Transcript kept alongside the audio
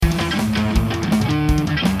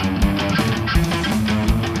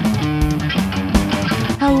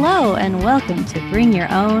Hello and welcome to Bring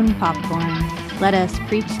Your Own Popcorn. Let us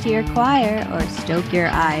preach to your choir or stoke your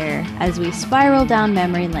ire as we spiral down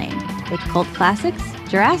memory lane with cult classics,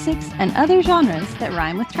 Jurassics, and other genres that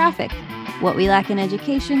rhyme with traffic. What we lack in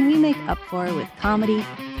education, we make up for with comedy,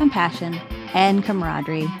 compassion, and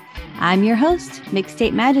camaraderie. I'm your host,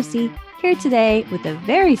 Mixtape Majesty, here today with a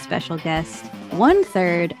very special guest,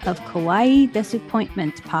 1/3 of Kawaii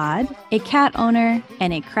Disappointment Pod, a cat owner,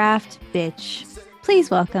 and a craft bitch.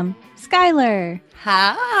 Please welcome Skylar.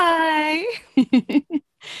 Hi.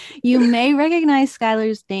 You may recognize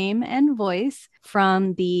Skylar's name and voice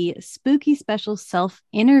from the spooky special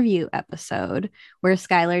self-interview episode where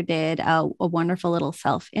Skylar did a wonderful little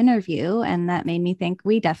self-interview, and that made me think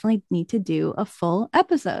we definitely need to do a full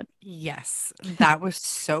episode. Yes, that was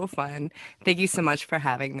so fun. Thank you so much for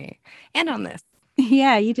having me and on this.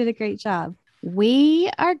 Yeah, you did a great job.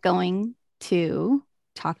 We are going to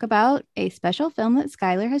talk about a special film that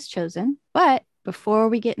Skylar has chosen, but before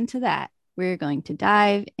we get into that, we're going to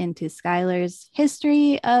dive into Skylar's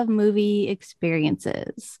history of movie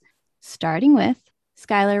experiences. Starting with,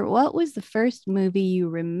 Skylar, what was the first movie you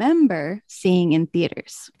remember seeing in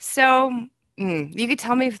theaters? So, you could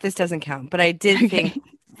tell me if this doesn't count, but I did think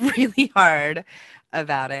really hard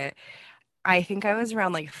about it. I think I was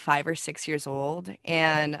around like 5 or 6 years old,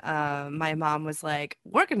 and my mom was like,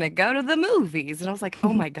 "We're gonna go to the movies," and I was like,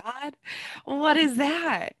 "Oh my God, what is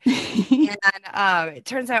that?" And it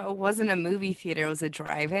turns out it wasn't a movie theater; it was a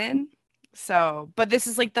drive-in. So, but this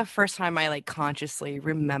is like the first time I like consciously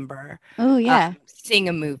remember Oh, yeah. seeing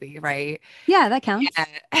a movie, right? Yeah, that counts.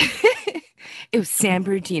 And it was San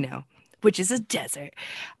Bernardino, which is a desert.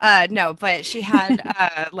 No, but she had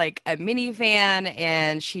like a minivan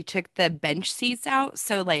and she took the bench seats out.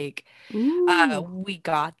 So like Ooh. we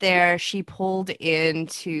got there, she pulled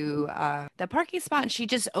into the parking spot and she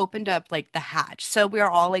just opened up like the hatch. So we were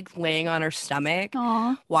all like laying on our stomach,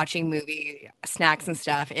 Aw. watching movie snacks and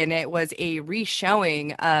stuff. And it was a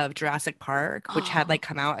re-showing of Jurassic Park, which had like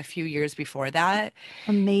come out a few years before that.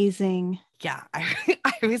 Amazing. Yeah, I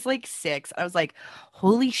was like 6. I was like,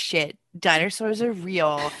 holy shit, dinosaurs are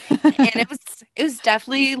real. And it was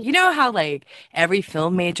definitely, you know how like every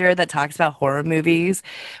film major that talks about horror movies,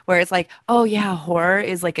 where it's like, oh yeah, horror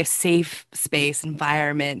is like a safe space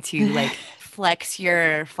environment to like flex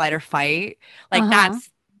your flight or fight. Like Uh-huh.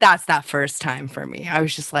 that's that first time for me. I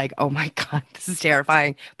was just like, oh my God, this is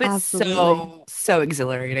terrifying, but Absolutely. so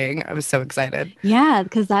exhilarating. I was so excited. Yeah,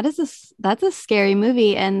 because that's a scary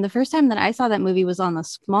movie. And the first time that I saw that movie was on the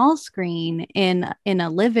small screen in a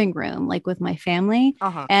living room, like with my family.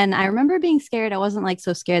 Uh-huh. And I remember being scared. I wasn't like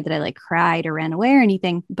so scared that I like cried or ran away or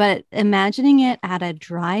anything, but imagining it at a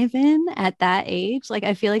drive-in at that age, like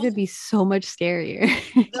I feel like it would be so much scarier.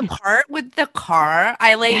 The part with the car,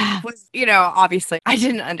 I like Yeah. was, obviously I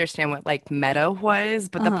didn't understand what like meta was,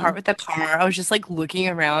 but the Uh-huh. part with the car, I was just like looking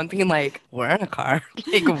around being like, we're in a car.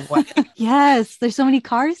 Like what? Yes, there's so many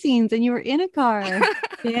car scenes and you were in a car.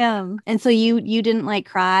 Damn. And so you didn't like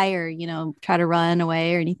cry or, try to run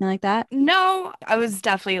away or anything like that? No, I was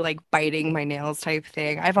definitely like biting my nails type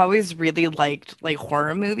thing. I've always really liked like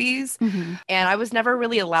horror movies Hmm. and I was never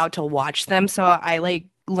really allowed to watch them. So I like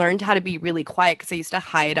learned how to be really quiet because I used to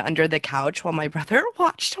hide under the couch while my brother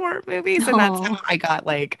watched horror movies. And that's how Oh. I got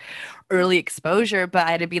like early exposure. But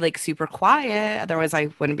I had to be like super quiet. Otherwise, I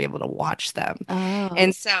wouldn't be able to watch them. Oh.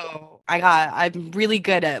 And so I'm really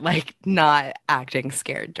good at like not acting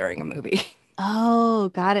scared during a movie. Oh,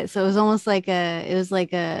 got it. So it was like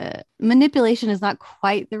a manipulation is not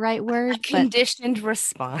quite the right A word, but conditioned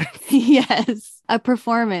response. yes, a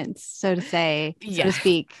performance, so to say, so to Yeah.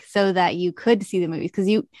 speak, so that you could see the movies.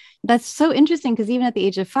 That's so interesting because even at the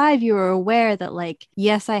age of 5, you were aware that, like,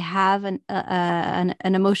 yes, I have an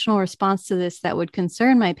emotional response to this that would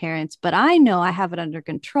concern my parents, but I know I have it under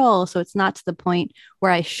control. So it's not to the point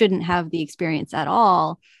where I shouldn't have the experience at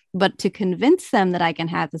all. But to convince them that I can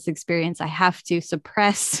have this experience, I have to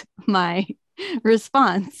suppress my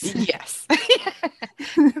response. Yes.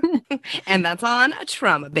 And that's on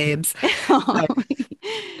trauma, babes. Oh,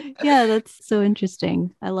 So, yeah, that's so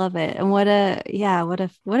interesting. I love it. And what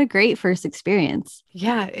a great first experience.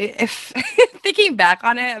 yeah, if thinking back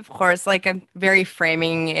on it, of course, like I'm very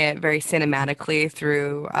framing it very cinematically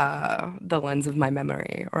through the lens of my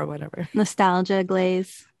memory or whatever. Nostalgia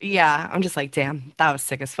glaze. Yeah, I'm just like, damn, that was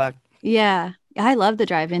sick as fuck. Yeah. I love the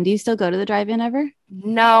drive-in. Do you still go to the drive-in ever?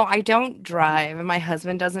 No, I don't drive, and my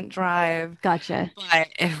husband doesn't drive. Gotcha. But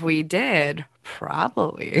if we did,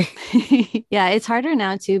 Probably. Yeah, it's harder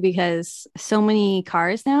now too because so many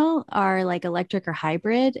cars now are like electric or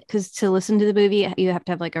hybrid. Because to listen to the movie, you have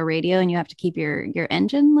to have like a radio and you have to keep your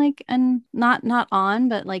engine like and not on,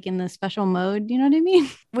 but like in the special mode. You know what I mean?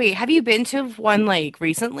 Wait, have you been to one like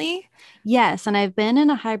recently? Yes, and I've been in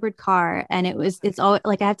a hybrid car and it's all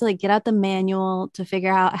like I have to like get out the manual to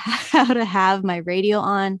figure out how to have my radio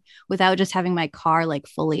on without just having my car like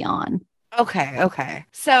fully on. Okay, okay.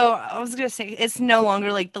 So I was gonna say it's no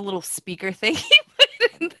longer like the little speaker thing you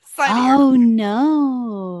put in the side of your car. Oh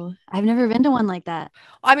no. I've never been to one like that.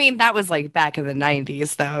 I mean, that was like back in the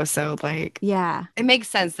 90s though, so like Yeah. it makes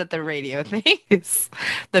sense that the radio thing is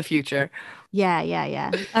the future. Yeah, yeah,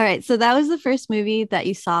 yeah. All right. So that was the first movie that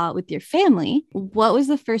you saw with your family. What was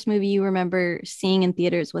the first movie you remember seeing in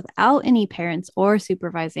theaters without any parents or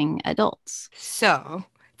supervising adults? So,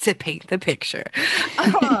 to paint the picture,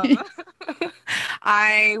 um,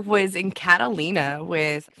 I was in Catalina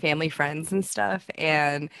with family friends and stuff,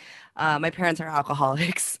 and my parents are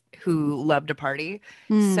alcoholics who love to party.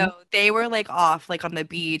 Hmm. So they were like off like on the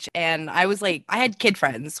beach, and I was like, I had kid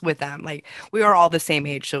friends with them. Like we were all the same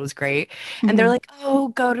age, so it was great. And they're Hmm. like, "Oh,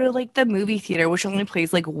 go to like the movie theater, which only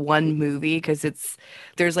plays like one movie because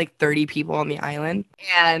there's like 30 people on the island."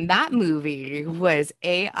 And that movie was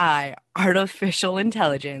AI, artificial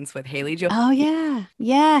intelligence with Haley Joel. Oh yeah.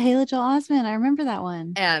 Yeah, Haley Joel Osment. I remember that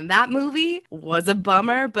one. And that movie was a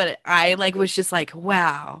bummer, but I like was just like,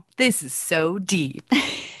 wow, this is so deep.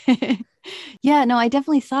 Yeah, no, I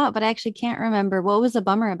definitely saw it, but I actually can't remember what was a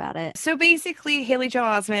bummer about it. So basically, Haley Joel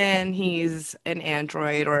Osment, he's an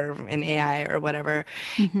android or an AI or whatever.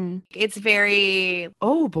 Hmm. It's very,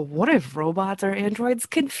 oh, but what if robots or androids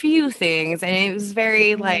could feel things? And it was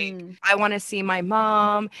very like, Mm. I want to see my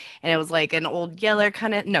mom. And it was like an old Yeller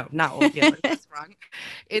kind of, no, not old Yeller, that's wrong.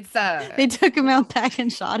 It's They took him out back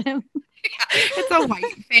and shot him. it's a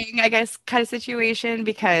white thing, I guess, kind of situation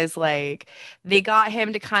because like they got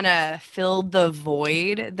him to kind of fill the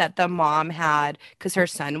void that the mom had because her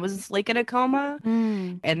son was like in a coma.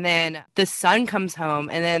 Mm. And then the son comes home,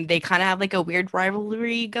 and then they kind of have like a weird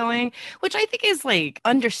rivalry going, which I think is like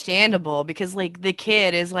understandable because like the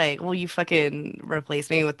kid is like, well, you fucking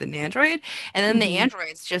replace me with an android. And then the Hmm.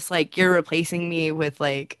 android's just like, you're replacing me with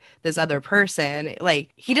like this other person. Like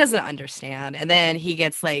he doesn't understand. And then he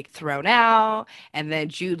gets like thrown out. And then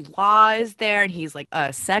Jude Law is there, and he's like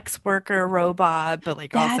a sex worker robot, but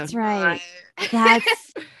like also That's not. right.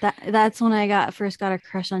 That's when I first got a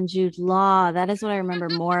crush on Jude Law. That is what I remember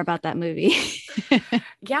more about that movie.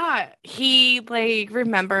 Yeah, he like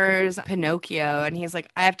remembers Pinocchio and he's like,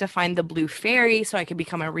 I have to find the blue fairy so I can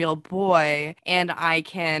become a real boy and I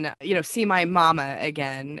can, see my mama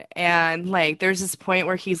again. And like, there's this point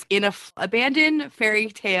where he's in a abandoned fairy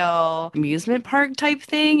tale amusement park type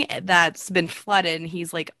thing that's been flooded and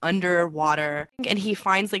he's like underwater and he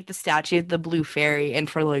finds like the statue of the blue fairy and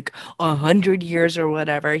for like 100 years or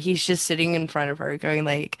whatever, he's just sitting in front of her going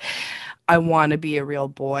like, I want to be a real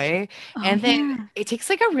boy. Oh And then yeah. it takes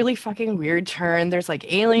like a really fucking weird turn. There's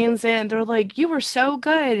like aliens in, they're like, you were so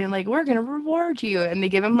good, and like, we're gonna reward you. And they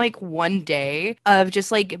give him like 1 day of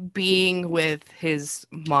just like being with his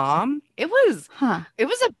mom. Huh. It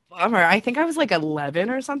was a bummer. I think I was like 11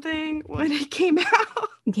 or something when it came out.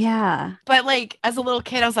 Yeah. But like as a little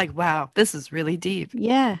kid, I was like, wow, this is really deep.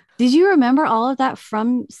 Yeah. Did you remember all of that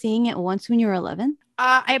from seeing it once when you were 11?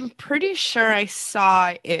 I'm pretty sure I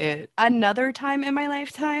saw it another time in my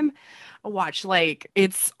lifetime. Watch, like,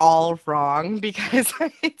 it's all wrong because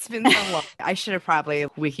it's been so long. I should have probably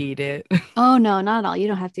wikied it. Oh no, not at all. You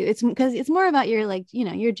don't have to. It's because it's more about your like,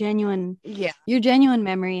 Yeah. your genuine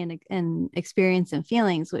memory and experience and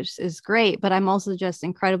feelings, which is great. But I'm also just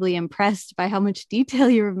incredibly impressed by how much detail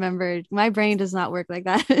you remembered. My brain does not work like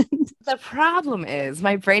that. The problem is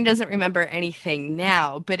my brain doesn't remember anything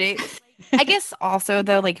now, but I guess also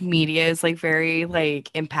though, like media is like very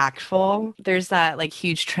like impactful. There's that like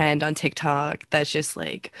huge trend on TikTok that's just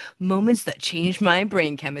like moments that changed my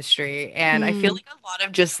brain chemistry. And I feel Hmm. like a lot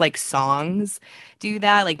of just like songs do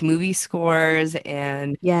that, like movie scores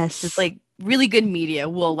and just Yes, like really good media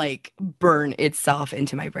will like burn itself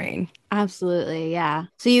into my brain. absolutely. Yeah.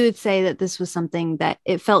 So you would say that this was something that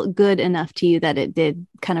it felt good enough to you that it did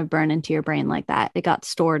kind of burn into your brain like that. It got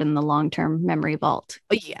stored in the long-term memory vault.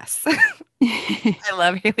 Oh, yes. I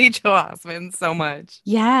love Haley Joel Osment so much.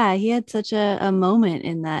 Yeah, he had such a moment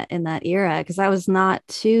in that era because that was not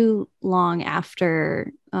too long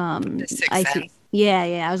after The Sixth I see Sense. yeah,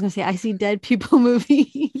 yeah, I was gonna say I see dead people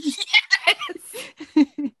movie.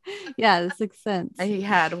 Yeah, this makes sense. He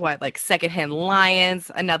had what, like Secondhand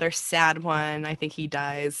Lions, another sad one. I think he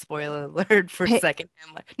dies. Spoiler alert for Pay,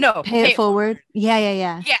 Secondhand Lions. No, pay Pay it It forward. Forward. Yeah, yeah,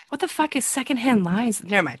 yeah. Yeah. What the fuck is Secondhand Lions?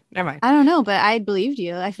 Never mind. Never mind. I don't know, but I believed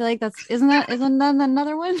you. I feel like that's isn't that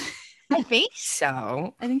another one? I think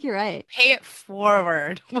so. I think you're right. Pay It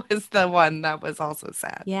Forward was the one that was also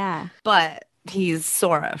sad. Yeah. But he's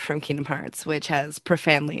Sora from Kingdom Hearts, which has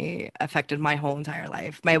profoundly affected my whole entire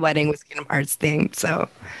life. My wedding was Kingdom Hearts themed, so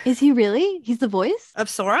Is he really? He's the voice? of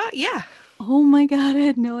Sora, yeah. Oh my God, I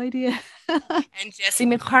had no idea. And Jesse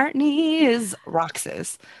McCartney is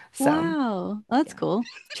Roxas. So Wow, that's yeah. cool.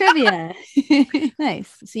 Trivia.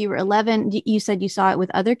 Nice. So you were 11. You said you saw it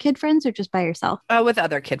with other kid friends or just by yourself? With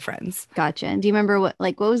other kid friends. Gotcha. And do you remember what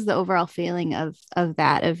was the overall feeling of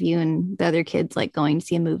that of you and the other kids like going to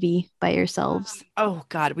see a movie by yourselves? Oh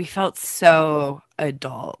God, we felt so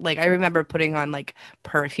adult. Like I remember putting on like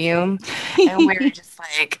perfume and we were just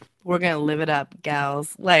like, we're gonna live it up,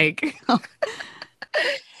 gals. Like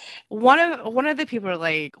one of the people were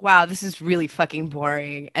like, "Wow, this is really fucking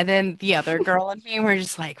boring," and then the other girl and me were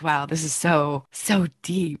just like, "Wow, this is so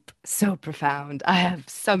deep, so profound. I have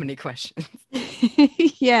so many questions."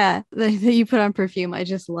 Yeah, that you put on perfume. I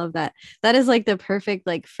just love that. That is like the perfect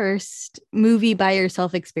like first movie by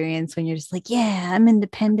yourself experience when you're just like, yeah, I'm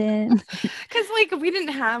independent. Because like we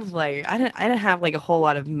didn't have like I didn't have like a whole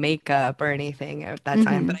lot of makeup or anything at that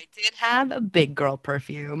time, but Mhm. I did have a big girl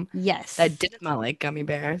perfume that Yes. didn't smell like gummy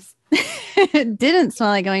bears. It didn't smell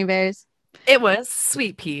like gummy bears. It was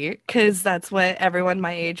Sweet Pea, because that's what everyone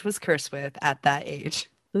my age was cursed with at that age.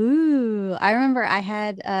 Ooh, I remember I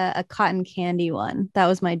had a cotton candy one. That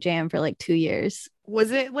was my jam for like 2 years.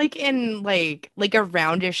 Was it like in like a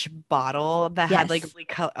roundish bottle that had like Yes. really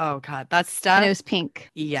color? Oh God, that And it stuff. was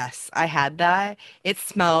pink. Yes, I had that. It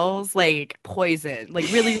smells like poison, like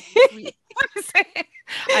really, really sweet poison.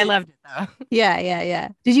 I loved it though. Yeah, yeah, yeah.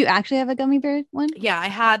 Did you actually have a gummy bear one? Yeah, I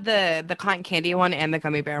had the cotton candy one and the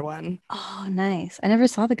gummy bear one. Oh, nice. I never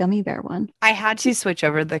saw the gummy bear one. I had to switch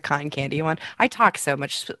over the cotton candy one. I talk so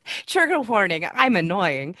much. Trigger warning, I'm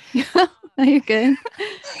annoying. No, you're good.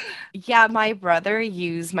 Yeah, my brother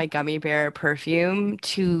used my gummy bear perfume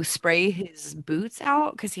to spray his boots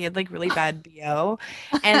out because he had like really bad BO.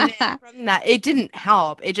 And then from that, it didn't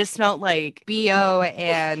help. It just smelled like BO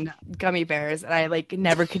and gummy bears. And I like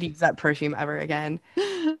never could use that perfume ever again.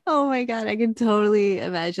 Oh my God, I can totally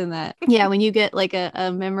imagine that. Yeah, when you get like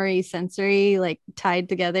a memory sensory like tied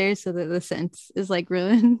together so that the sense is like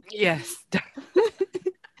ruined. Yes.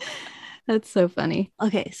 That's so funny.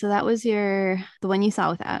 Okay, so that was the one you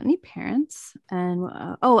saw without any parents. And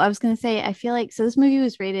oh, I was gonna say, I feel like so this movie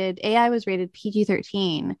was rated AI was rated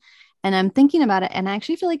PG-13. And I'm thinking about it, and I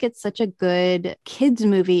actually feel like it's such a good kids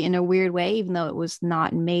movie in a weird way, even though it was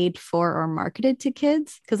not made for or marketed to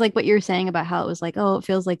kids. Because like what you were saying about how it was like, oh, it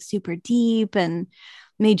feels like super deep and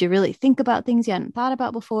made you really think about things you hadn't thought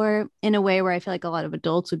about before in a way where I feel like a lot of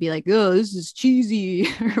adults would be like, oh, this is cheesy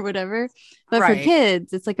or whatever. But for Right.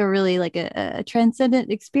 kids, it's like a really like a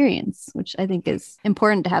transcendent experience, which I think is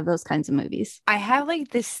important to have those kinds of movies. I have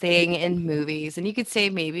like this thing in movies, and you could say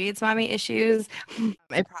maybe it's mommy issues.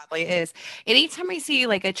 It probably is. Anytime I see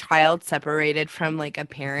like a child separated from like a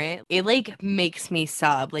parent, it like makes me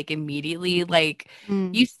sob like immediately. Like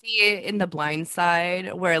Mm, you see it in The Blind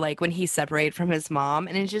Side where like when he's separated from his mom,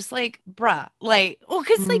 and it's just like, bruh, like, well,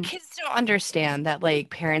 because like mm, kids don't understand that like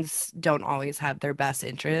parents don't always have their best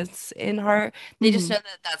interests in heart. They just mhm, know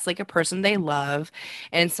that that's like a person they love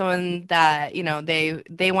and someone that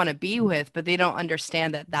they want to be with, but they don't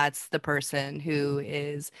understand that that's the person who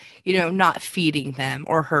is not feeding them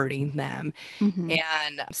or hurting them. mhm,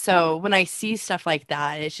 And so when I see stuff like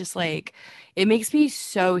that, it's just like it makes me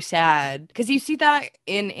so sad because you see that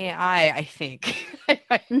in AI, I think.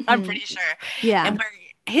 I'm mhm. pretty sure. Yeah. And where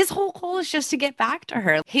his whole goal is just to get back to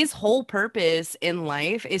her. His whole purpose in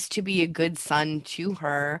life is to be a good son to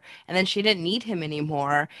her. And then she didn't need him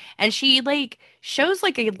anymore. And she like shows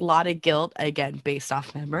like a lot of guilt again based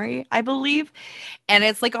off memory, I believe. And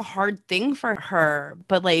it's like a hard thing for her,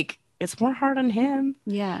 but like it's more hard on him.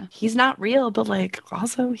 Yeah. He's not real, but like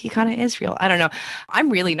also he kind of is real. I don't know. I'm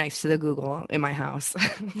really nice to the Google in my house.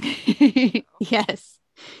 Yes.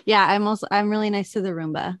 Yeah, I'm really nice to the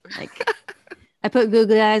Roomba. Like I put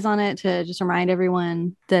Google eyes on it to just remind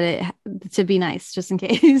everyone that it to be nice just in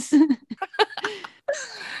case.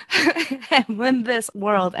 And when this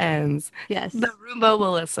world ends, the Yes. Roomba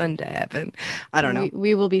will ascend to heaven. I don't know.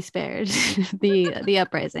 We will be spared the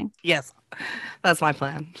uprising. Yes, that's my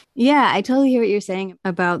plan. Yeah, I totally hear what you're saying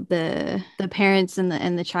about the parents and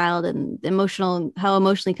the child and the emotional how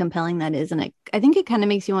emotionally compelling that is. And I think it kind of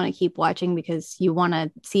makes you want to keep watching because you want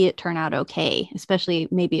to see it turn out okay, especially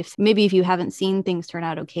maybe if you haven't seen things turn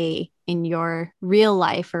out okay in your real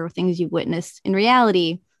life or things you've witnessed in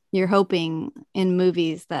reality. You're hoping in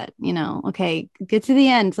movies that, okay, get to the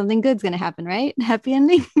end, something good's gonna happen, right? Happy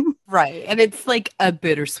ending. Right. And it's like a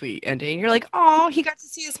bittersweet ending. You're like, oh, he got to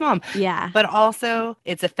see his mom. Yeah. But also,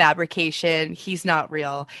 it's a fabrication. He's not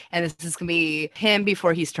real. And this is going to be him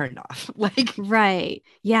before he's turned off. Like, Right.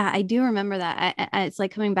 Yeah, I do remember that. It's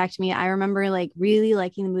like coming back to me. I remember like really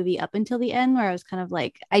liking the movie up until the end, where I was kind of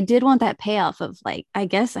like, I did want that payoff of like, I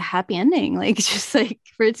guess a happy ending, like just like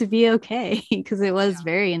for it to be okay, because it was yeah.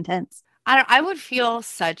 very intense. I would feel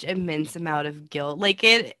such immense amount of guilt. Like,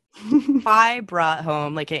 if I brought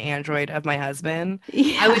home like an android of my husband, I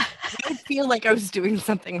Yeah. would I would feel like I was doing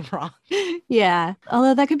something wrong. Yeah.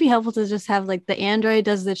 Although that could be helpful to just have like the android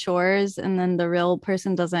does the chores and then the real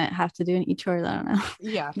person doesn't have to do any chores. I don't know.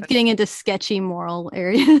 Yeah, that's Getting into sketchy moral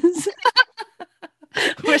areas.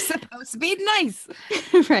 we're supposed to be nice.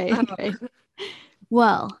 Right, right.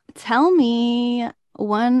 Well, tell me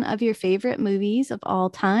one of your favorite movies of all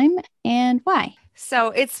time and why.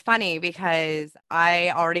 So it's funny because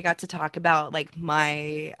I already got to talk about like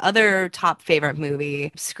my other top favorite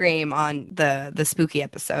movie, Scream, on the spooky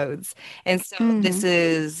episodes. And so this Hmm.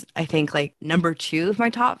 is, I think, like number two of my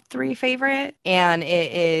top three favorite, and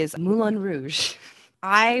it is Moulin Rouge.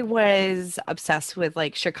 I was obsessed with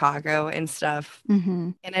like Chicago and stuff.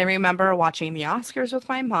 Hmm. And I remember watching the Oscars with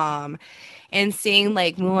my mom and seeing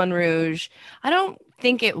like Moulin Rouge. I don't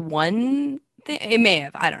think it won. It may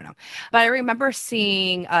have, I don't know. But I remember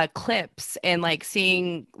seeing clips and like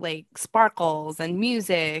seeing like sparkles and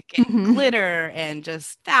music and Hmm. glitter and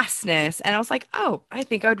just fastness. And I was like, oh, I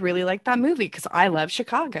think I'd really like that movie because I love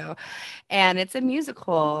Chicago. And it's a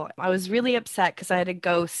musical. I was really upset because I had to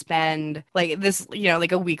go spend like this,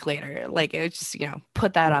 like a week later. Like it was just,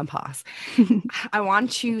 put that on pause. I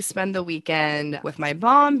want to spend the weekend with my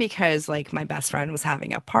mom because like my best friend was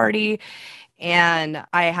having a party and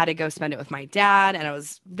I had to go spend it with my dad and I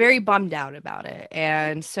was very bummed out about it.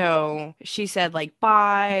 And so she said like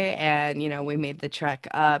bye and we made the trek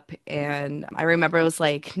up and I remember it was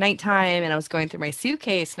like nighttime and I was going through my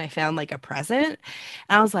suitcase and I found like a present.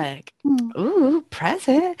 And I was like, ooh,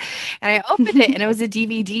 present. And I opened it and it was a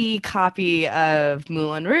DVD copy of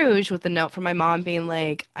Moulin Rouge with a note from my mom being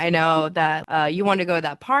like, I know that you want to go to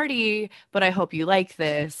that party, but I hope you like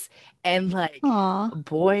this. And like, Aw.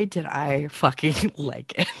 boy, did I fucking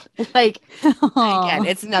like it. Like, again, Aw.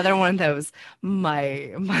 it's another one of those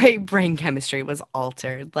my brain chemistry was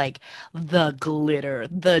altered. Like the glitter,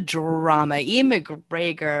 the drama, Ian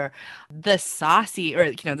McGregor, the saucy or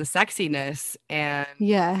the sexiness and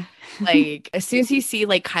Yeah. like as soon as you see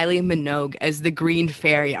like Kylie Minogue as the green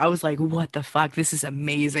fairy, I was like, what the fuck? This is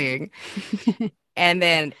amazing. And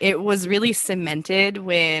then it was really cemented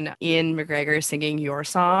when Ian McGregor is singing your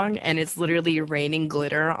song and it's literally raining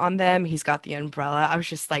glitter on them. He's got the umbrella. I was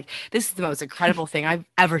just like, this is the most incredible thing I've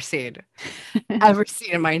ever seen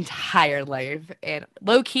in my entire life. And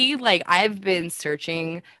low key, like I've been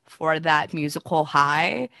searching for that musical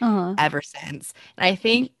high Uh-huh. ever since. And I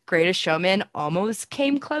think Greatest Showman almost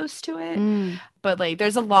came close to it, Mm. but like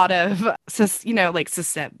there's a lot of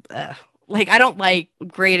like I don't like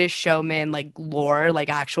Greatest Showman like lore, like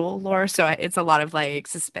actual lore. So it's a lot of like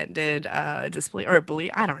suspended disbelief or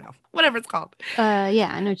belief. I don't know, whatever it's called. Yeah,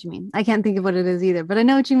 I know what you mean. I can't think of what it is either, but I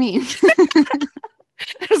know what you mean.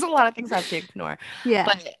 There's a lot of things I have to ignore, Yeah.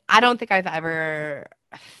 but I don't think I've ever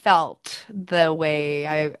felt the way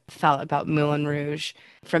I felt about Moulin Rouge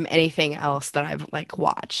from anything else that I've like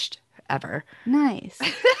watched ever. Nice.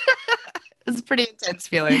 It's a pretty intense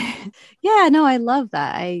feeling. Yeah, no, I love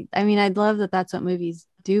that. I mean, I'd love that that's what movies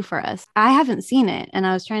do for us. I haven't seen it, and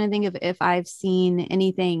I was trying to think of if I've seen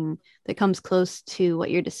anything that comes close to what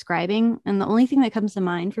you're describing. And the only thing that comes to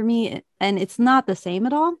mind for me, and it's not the same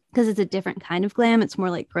at all because it's a different kind of glam. It's more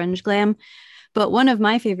like grunge glam. But one of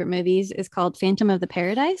my favorite movies is called Phantom of the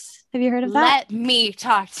Paradise. Have you heard of that? Let me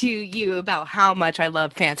talk to you about how much I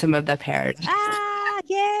love Phantom of the Paradise. Ah,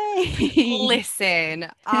 Yay! Listen,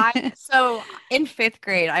 I so in fifth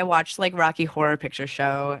grade, I watched like Rocky Horror Picture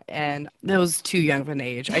Show, and that was too young of an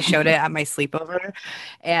age. I showed it at my sleepover,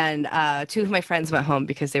 and two of my friends went home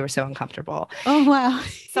because they were so uncomfortable. Oh, wow.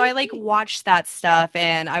 So I like watched that stuff,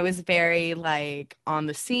 and I was very like on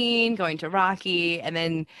the scene, going to Rocky, and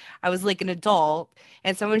then I was like an adult,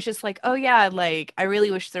 and someone's just like, "Oh yeah, like I really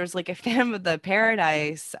wish there was like a Phantom of the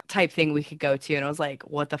Paradise type thing we could go to," and I was like,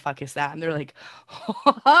 "What the fuck is that?" And they're like,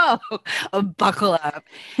 "Oh, buckle up,"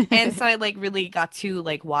 and so I like really got to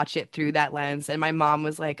like watch it through that lens, and my mom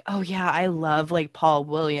was like, "Oh yeah, I love like Paul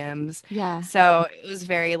Williams," Yeah. so it was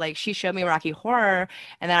very like she showed me Rocky Horror.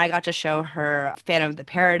 And then I got to show her Phantom of the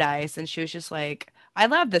Paradise, and she was just like, I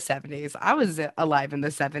love the 70s. I was alive in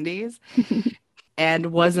the 70s and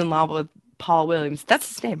was in love with Paul Williams. That's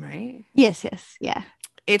his name, right? Yes, yes. Yeah.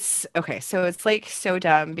 It's okay. So it's like so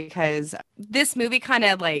dumb because this movie kind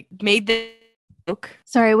of like made the joke.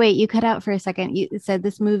 Sorry, wait, you cut out for a second. You said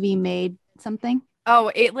this movie made something?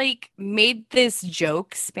 Oh, it like made this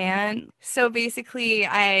joke span. So basically,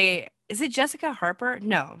 is it Jessica Harper?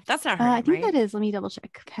 No, that's not her I name, think that right? is. Let me double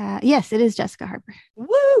check. Yes, it is Jessica Harper.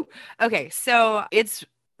 Woo! Okay, so it's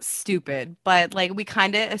stupid, but like we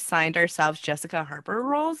kind of assigned ourselves Jessica Harper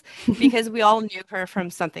roles because we all knew her from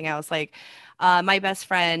something else. Like, my best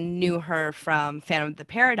friend knew her from Phantom of the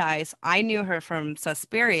Paradise. I knew her from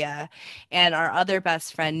Suspiria, and our other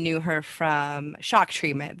best friend knew her from Shock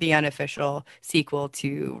Treatment, the unofficial sequel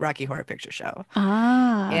to Rocky Horror Picture Show.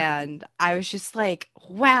 Ah, And I was just like,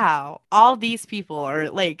 wow, all these people are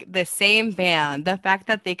like the same band. The fact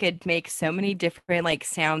that they could make so many different like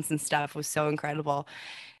sounds and stuff was so incredible.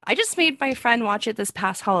 I just made my friend watch it this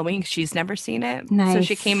past Halloween. She's never seen it. So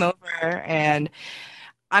she came nice. over, and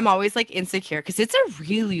I'm always like insecure because it's a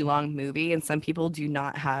really long movie and some people do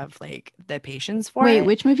not have like the patience for Wait, it.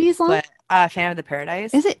 which movie is long? But Fan of the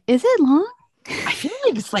Paradise, Is it long? I feel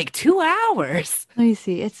like it's like 2 hours. Let me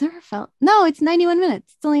see. It's never felt. No, it's 91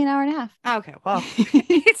 minutes. It's only an hour and a half. Okay, well,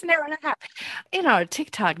 it's an hour and a half. In our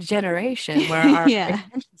TikTok generation, where our Yeah.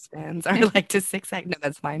 attention spans are like to 6 seconds. No,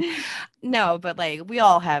 that's fine. No, but like we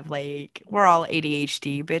all have like we're all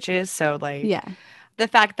ADHD bitches, so like Yeah. the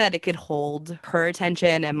fact that it could hold her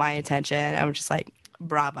attention and my attention, I'm just like,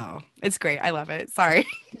 bravo. It's great. I love it. Sorry.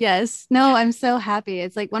 Yes. No, I'm so happy.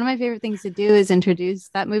 It's like one of my favorite things to do is introduce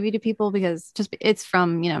that movie to people because just it's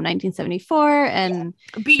from, 1974 and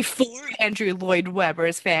Before Andrew Lloyd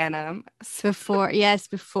Webber's Phantom.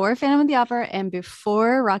 before Phantom of the Opera and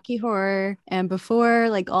before Rocky Horror and before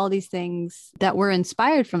like all these things that were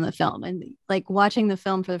inspired from the film. And like watching the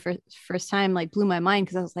film for the first time like blew my mind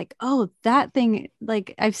because I was like, oh, that thing,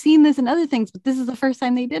 like I've seen this in other things, but this is the first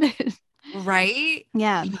time they did it. Right?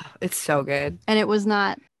 Yeah. It's so good. And it was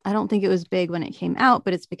not, I don't think it was big when it came out,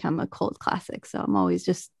 but it's become a cult classic. So I'm always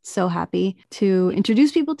just so happy to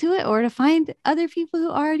introduce people to it or to find other people who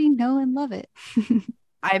already know and love it.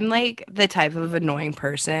 I'm like the type of annoying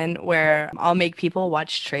person where I'll make people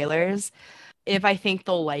watch trailers if I think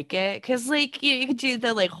they'll like it. Cause like you could do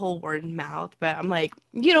the like whole word of mouth, but I'm like,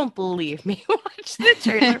 you don't believe me. Watch the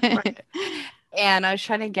trailer for it. And I was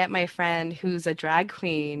trying to get my friend who's a drag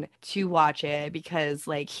queen to watch it because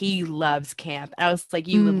like he loves camp. And I was like,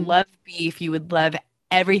 you would Mm, love beef, you would love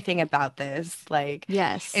everything about this. Like, and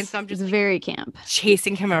yes, so I'm it's just like very camp.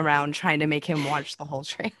 chasing him around trying to make him watch the whole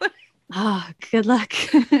trailer. Ah, good luck.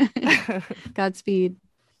 Godspeed.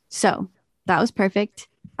 So that was perfect.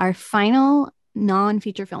 Our final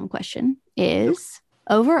non-feature film question is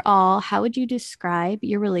overall, how would you describe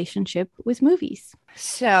your relationship with movies?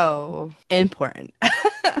 So important.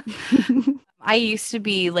 I used to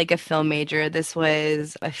be like a film major. This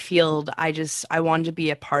was a field I wanted to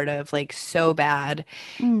be a part of like so bad.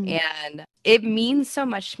 Mm, And it means so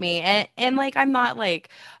much to me. And like I'm not like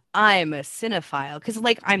I'm a cinephile because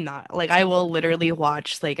like I'm not. Like I will literally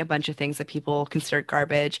watch like a bunch of things that people consider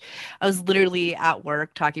garbage. I was literally at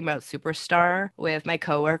work talking about Superstar with my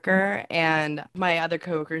coworker and my other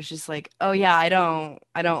coworker is just like, "Oh yeah, I don't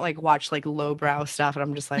like watch like lowbrow stuff." And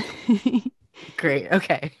I'm just like, "Great.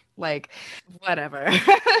 Okay." Like whatever.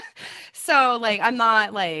 So like I'm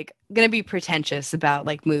not like gonna be pretentious about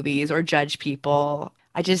like movies or judge people.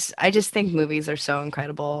 I just think movies are so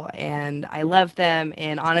incredible and I love them.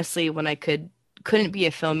 And honestly, when I couldn't be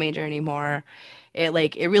a film major anymore,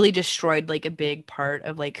 it really destroyed like a big part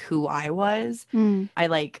of like who I was. mm, I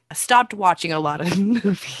like stopped watching a lot of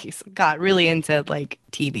movies, got really into like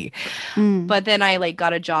TV. mm. But then I like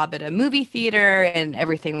got a job at a movie theater and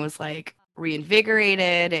everything was like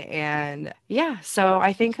reinvigorated and yeah, so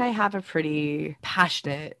I think I have a pretty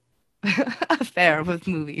passionate affair with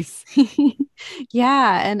movies.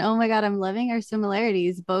 Yeah, and oh my God, I'm loving our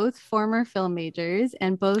similarities. Both former film majors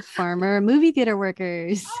and both former movie theater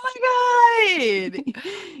workers. Oh my God.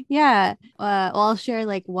 Yeah. Well, I'll share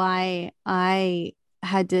like why I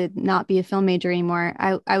had to not be a film major anymore.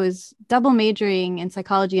 I was double majoring in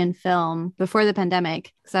psychology and film before the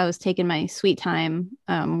pandemic because I was taking my sweet time,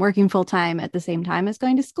 working full time at the same time as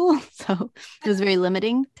going to school. So it was very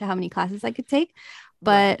limiting to how many classes I could take.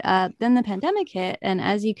 Right. But then the pandemic hit, and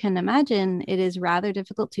as you can imagine, it is rather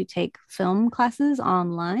difficult to take film classes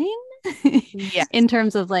online Yes. in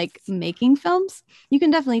terms of like making films. You can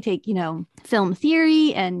definitely take, film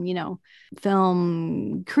theory and,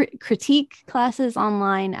 film critique classes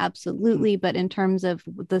online, absolutely. But in terms of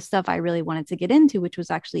the stuff I really wanted to get into, which was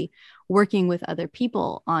actually working with other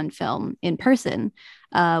people on film in person,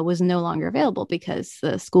 was no longer available because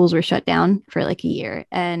the schools were shut down for like a year.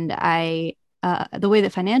 And the way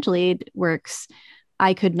that financial aid works,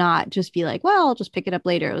 I could not just be like, well, I'll just pick it up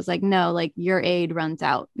later. It was like, no, like your aid runs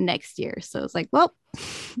out next year. So it's like, well,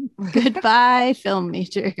 goodbye, film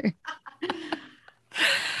major.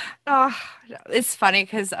 Oh, it's funny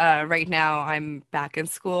because right now I'm back in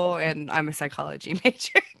school and I'm a psychology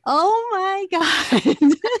major. Oh my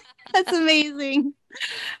God. That's amazing.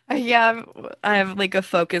 Yeah, I have like a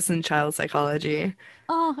focus in child psychology.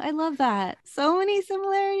 Oh, I love that. So many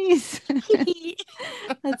similarities.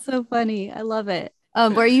 That's so funny. I love it.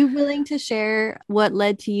 Are you willing to share what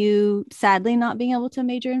led to you sadly not being able to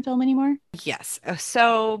major in film anymore? Yes.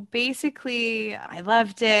 So basically, I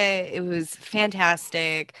loved it. It was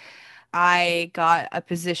fantastic. I got a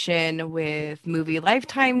position with Movie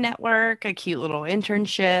Lifetime Network, a cute little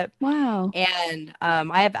internship. Wow. And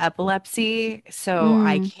I have epilepsy, so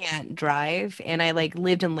I Mm, can't drive. And I like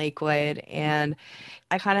lived in Lakewood, and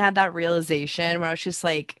I kind of had that realization where I was just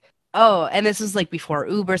like, oh, and this was like before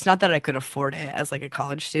Uber. It's not that I could afford it as like a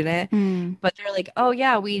college student, mm. but they're like, oh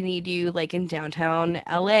yeah, we need you like in downtown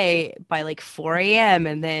LA by like 4 a.m.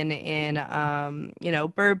 and then in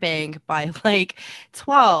Burbank by like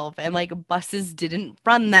 12. And like buses didn't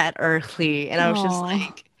run that early. And I was just Oh.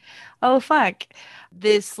 like, oh fuck.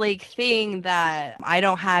 This like thing that I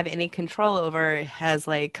don't have any control over has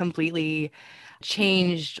like completely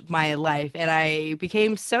changed my life. And I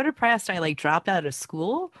became so depressed I like dropped out of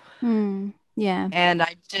school Mm. Yeah. and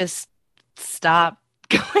I just stopped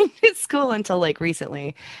going to school until like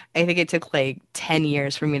recently. I think it took like 10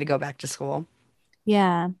 years for me to go back to school.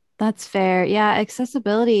 Yeah, that's fair. Yeah,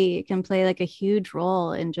 accessibility can play like a huge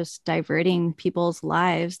role in just diverting people's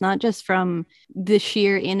lives, not just from the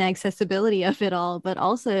sheer inaccessibility of it all, but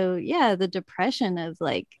also, yeah, the depression of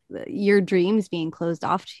like your dreams being closed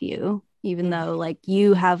off to you, even though Mhm. like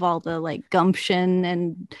you have all the like gumption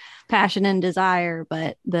and passion and desire,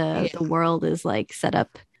 but the Yeah. world is like set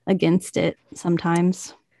up against it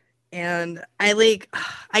sometimes. And I like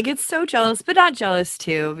I get so jealous, but not jealous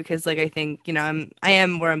too, because like I think, I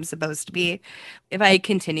am where I'm supposed to be. If I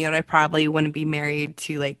continued, I probably wouldn't be married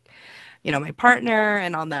to like, my partner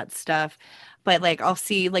and all that stuff. But like I'll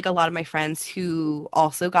see like a lot of my friends who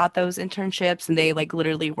also got those internships and they like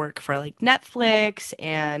literally work for like Netflix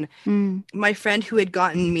and Mm. my friend who had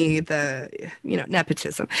gotten me the,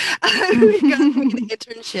 nepotism, who had gotten me the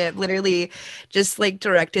internship, literally just like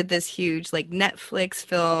directed this huge like Netflix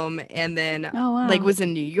film and then Oh, like wow. was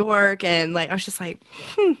in New York and like I was just like,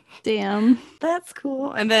 Damn. that's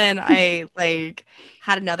cool. And then I like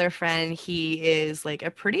had another friend. He is like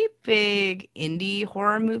a pretty big indie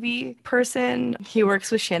horror movie person. He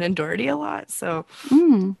works with Shannon Doherty a lot. So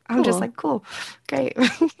I'm just Cool. like, cool, great.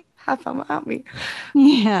 Have fun without me.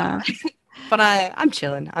 Yeah. But I'm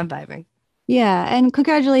chilling. I'm vibing. Yeah, and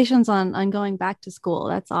congratulations on going back to school.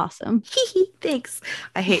 That's awesome. Thanks.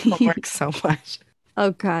 I hate homework so much.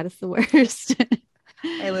 Oh God, it's the worst.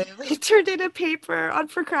 I literally turned in a paper on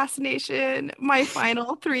procrastination my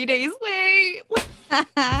final 3 days late.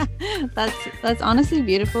 That's honestly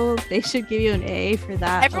beautiful. They should give you an A for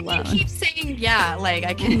that Everyone alone. keeps saying, yeah, like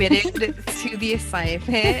I committed to the assignment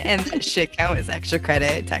and the shit count is extra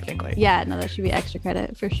credit, technically. Yeah, no, that should be extra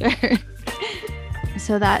credit for sure.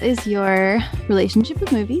 So that is your relationship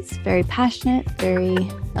with movies. Very passionate, very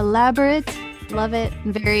elaborate. Love it.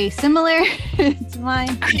 Very similar to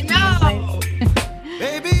mine. I know.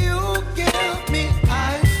 Baby, you give me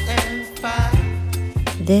ice and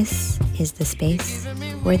fire. This is the space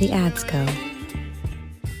where the ads go.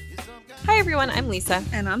 Hi, everyone, I'm Lisa.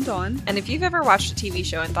 And I'm Dawn. And if you've ever watched a TV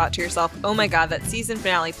show and thought to yourself, oh my god, that season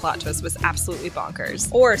finale plot twist was absolutely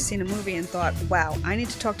bonkers. Or seen a movie and thought, wow, I need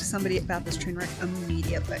to talk to somebody about this train wreck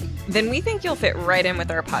immediately. Then we think you'll fit right in with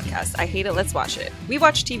our podcast, I Hate It, Let's Watch It. We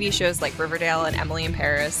watch TV shows like Riverdale and Emily in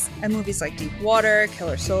Paris. And movies like Deep Water,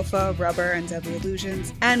 Killer Sofa, Rubber, and Deadly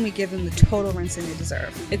Illusions. And we give them the total rinsing they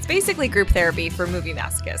deserve. It's basically group therapy for movie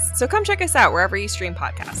masochists. So come check us out wherever you stream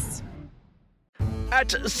podcasts.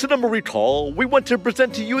 At Cinema Recall, we want to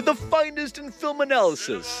present to you the finest in film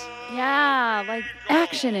analysis. Yeah, like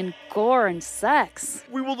action and gore and sex.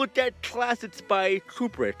 We will look at classics by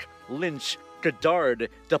Kubrick, Lynch, Godard,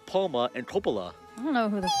 De Palma, and Coppola. I don't know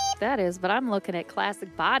who the that is, but I'm looking at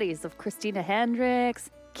classic bodies of Christina Hendricks,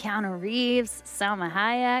 Keanu Reeves, Salma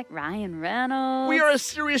Hayek, Ryan Reynolds. We are a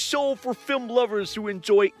serious show for film lovers who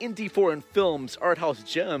enjoy indie foreign films, art house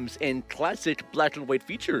gems, and classic black and white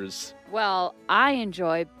features. Well, I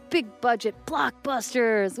enjoy big budget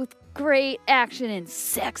blockbusters with great action and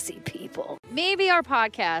sexy people. Maybe our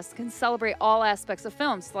podcast can celebrate all aspects of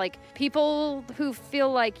films, like people who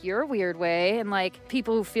feel like your weird way and like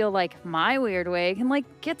people who feel like my weird way can like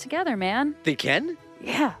get together, man. They can?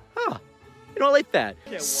 Yeah. Huh. I like that.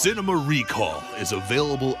 Cinema Recall is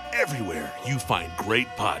available everywhere you find great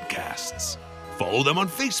podcasts. Follow them on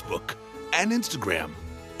Facebook and Instagram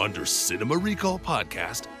under Cinema Recall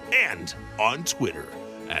Podcast and on Twitter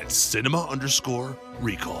at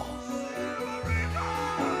cinema_recall.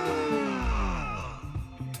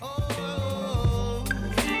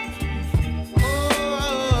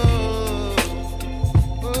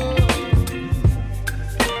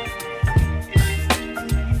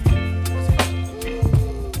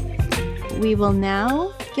 We will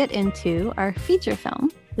now get into our feature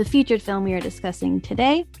film. The featured film we are discussing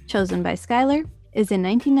today, chosen by Skylar, is a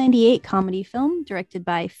 1998 comedy film directed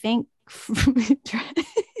by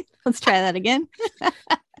Let's try that again.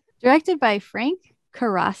 Directed by Frank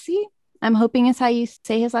Coraci. I'm hoping is how you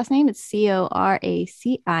say his last name. It's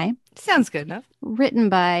Coraci. Sounds good enough. Written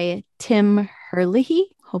by Tim Herlihy.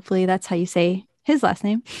 Hopefully that's how you say his last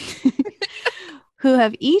name. Who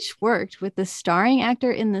have each worked with the starring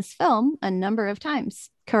actor in this film a number of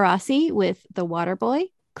times. Coraci with The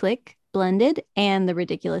Waterboy, Click, Blended, and The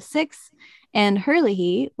Ridiculous Six, and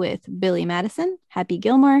Herlihy with Billy Madison, Happy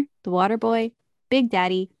Gilmore, The Waterboy, Big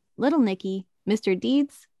Daddy, Little Nicky, Mr.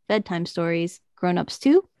 Deeds, Bedtime Stories, Grown Ups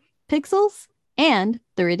 2, Pixels, and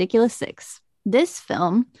The Ridiculous Six. This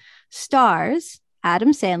film stars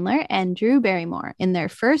Adam Sandler and Drew Barrymore in their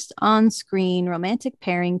first on-screen romantic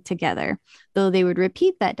pairing together, though they would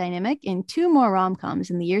repeat that dynamic in two more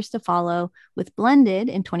rom-coms in the years to follow, with Blended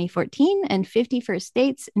in 2014 and 50 First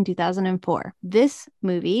Dates in 2004. This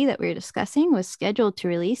movie that we're discussing was scheduled to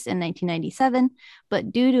release in 1997,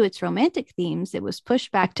 but due to its romantic themes, it was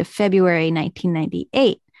pushed back to February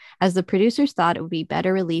 1998, as the producers thought it would be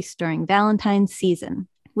better released during Valentine's season,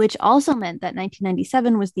 which also meant that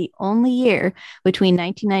 1997 was the only year between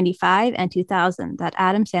 1995 and 2000 that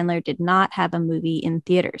Adam Sandler did not have a movie in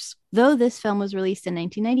theaters. Though this film was released in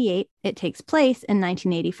 1998, it takes place in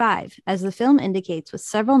 1985, as the film indicates with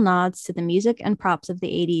several nods to the music and props of the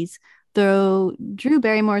 80s, though Drew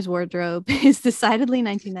Barrymore's wardrobe is decidedly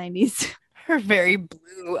 1990s. Her very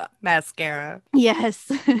blue mascara. Yes.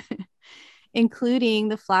 Including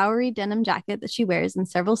the flowery denim jacket that she wears in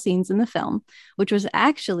several scenes in the film, which was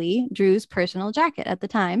actually Drew's personal jacket at the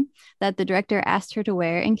time that the director asked her to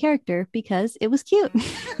wear in character because it was cute.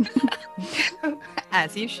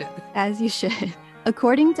 As you should. As you should.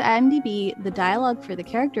 According to IMDb, the dialogue for the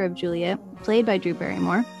character of Julia, played by Drew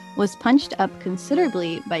Barrymore, was punched up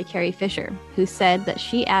considerably by Carrie Fisher, who said that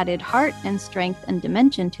she added heart and strength and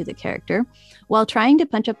dimension to the character, while trying to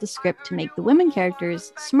punch up the script to make the women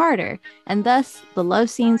characters smarter, and thus the love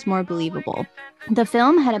scenes more believable. The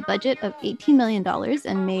film had a budget of $18 million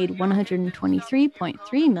and made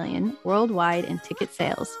 $123.3 million worldwide in ticket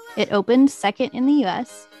sales. It opened second in the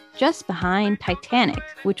US, just behind Titanic,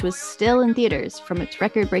 which was still in theaters from its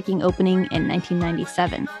record-breaking opening in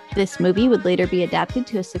 1997. This movie would later be adapted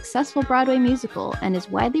to a successful Broadway musical and is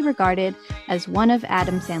widely regarded as one of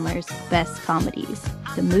Adam Sandler's best comedies.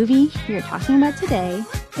 The movie we are talking about today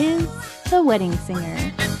is The Wedding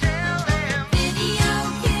Singer.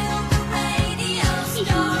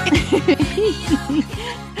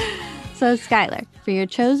 So, Skylar, for your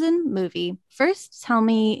chosen movie, first tell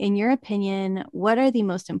me, in your opinion, what are the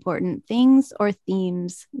most important things or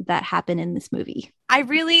themes that happen in this movie? I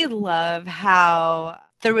really love how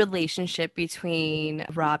the relationship between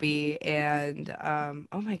Robbie and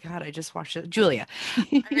oh my god, I just watched it, Julia.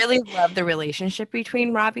 I really love the relationship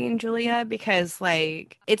between Robbie and Julia because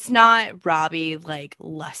like it's not Robbie like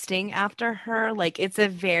lusting after her. Like it's a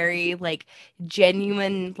very like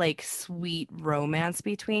genuine, like sweet romance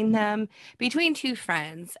between them, between two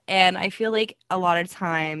friends. And I feel like a lot of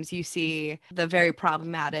times you see the very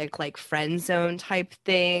problematic like friend zone type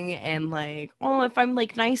thing and like, oh, if I'm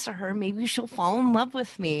like nice to her, maybe she'll fall in love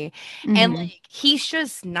with me. And Mhm. like he's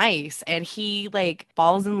just nice and he like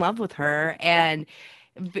falls in love with her and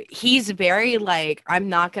he's very like, I'm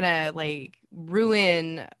not gonna like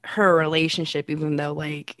ruin her relationship even though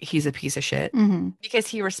like he's a piece of shit Mhm. because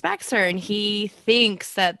he respects her and he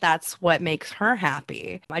thinks that that's what makes her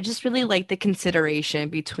happy. I just really like the consideration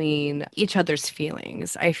between each other's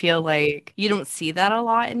feelings. I feel like you don't see that a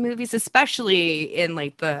lot in movies, especially in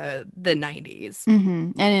like the 90s.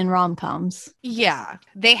 Mhm. And in rom-coms. Yeah,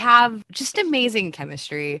 they have just amazing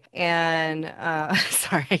chemistry and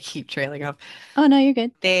sorry, I keep trailing off. Oh no, you're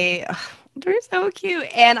good. They're so cute.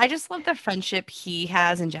 And I just love the friendship he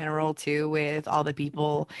has in general too with all the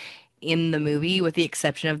people in the movie, with the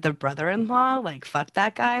exception of the brother-in-law. Like, fuck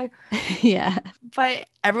that guy. Yeah. But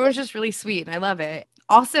everyone's just really sweet and I love it.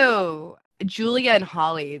 Also, Julia and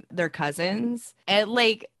Holly, they're cousins. And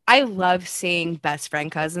like I love seeing best friend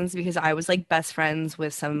cousins because I was like best friends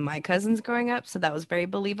with some of my cousins growing up, so that was very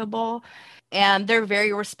believable. And they're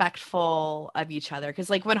very respectful of each other because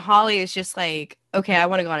like when Holly is just like, okay, I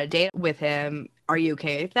want to go on a date with him. Are you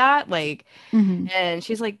okay with that? Like, Mhm. and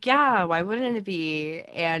she's like, yeah, why wouldn't it be?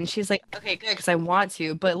 And she's like, okay, good, because I want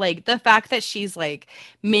to. But like the fact that she's like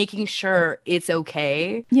making sure it's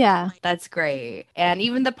okay, Yeah. that's great. And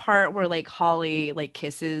even the part where like Holly like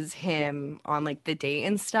kisses him on like the date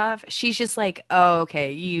and stuff, she's just like, oh,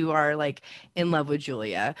 okay, you are like in love with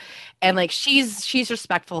Julia. And like she's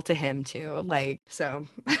respectful to him too. Like, so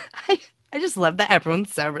I just love that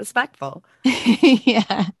everyone's so respectful.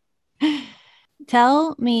 Yeah.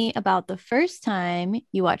 Tell me about the first time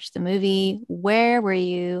you watched the movie. Where were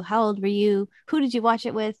you? How old were you? Who did you watch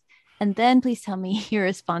it with? And then please tell me your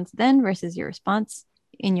response then versus your response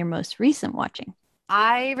in your most recent watching.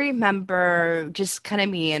 I remember just kind of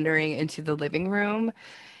meandering into the living room,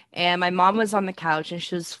 and my mom was on the couch and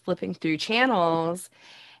she was flipping through channels.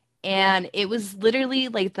 And it was literally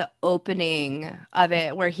like the opening of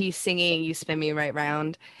it where he's singing You Spin Me Right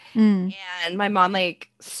Round. Mm. And my mom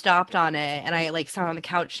like stopped on it and I like sat on the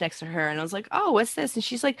couch next to her and I was like, oh, what's this? And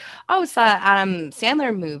she's like, oh, it's that Adam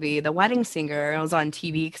Sandler movie, The Wedding Singer. I was on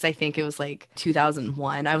TV because I think it was like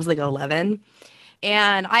 2001. I was like 11.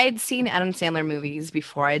 And I had seen Adam Sandler movies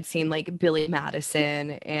before. I'd seen like Billy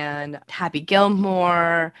Madison and Happy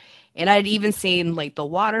Gilmore. And I'd even seen like The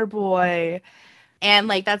Water Boy. And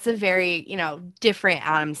like that's a very, different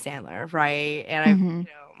Adam Sandler, right? And Mhm.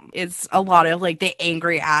 it's a lot of like the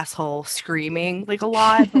angry asshole screaming like a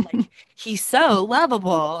lot, but like he's so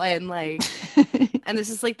lovable and like and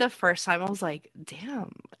this is like the first time I was like,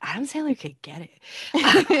 damn, Adam Sandler could get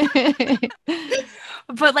it.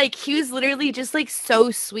 But like he was literally just like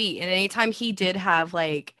so sweet. And anytime he did have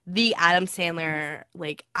like the Adam Sandler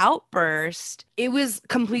like outburst, it was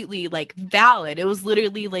completely like valid. It was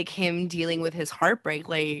literally like him dealing with his heartbreak.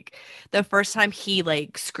 Like the first time he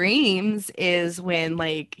like screams is when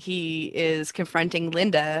like he is confronting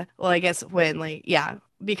Linda. Well, I guess when like, yeah,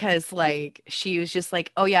 because like she was just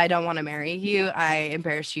like, oh yeah, I don't want to marry you. I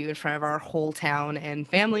embarrassed you in front of our whole town and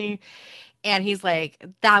family. And he's like,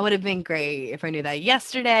 that would have been great if I knew that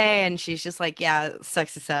yesterday. And she's just like, yeah,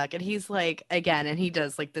 sucks to suck. And he's like, again, and he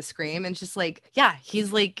does like the scream and just like, yeah,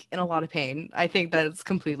 he's like in a lot of pain. I think that's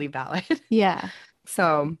completely valid. Yeah.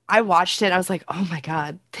 So I watched it. I was like, oh my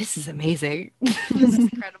God, this is amazing. This is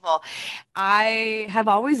incredible. I have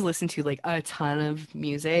always listened to like a ton of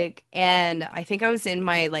music. And I think I was in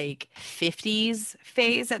my like 50s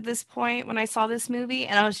phase at this point when I saw this movie.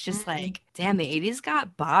 And I was just like, damn, the 80s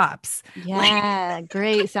got bops. Yeah.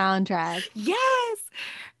 Great soundtrack. Yes.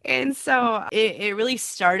 And so it really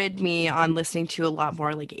started me on listening to a lot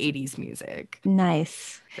more like 80s music.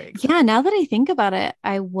 Nice. Very exciting. Yeah, now that I think about it,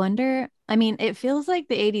 I wonder. I mean, it feels like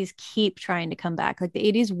the 80s keep trying to come back. Like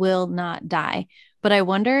the 80s will not die. But I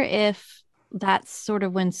wonder if that's sort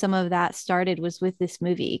of when some of that started was with this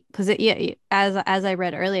movie. Because yeah, as I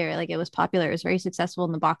read earlier, like it was popular, it was very successful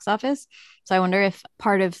in the box office. So I wonder if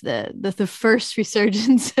part of the first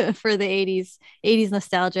resurgence for the 80s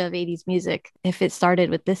nostalgia of 80s music, if it started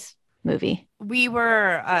with this movie. We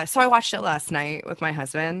were so I watched it last night with my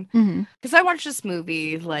husband Mhm. because I watch this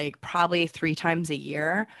movie like probably 3 times a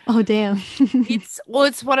year. Oh, damn. It's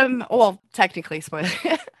one of, well, technically spoiler.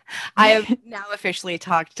 I have now officially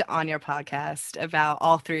talked on your podcast about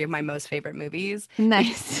all three of my most favorite movies.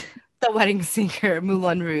 Nice. The Wedding Singer,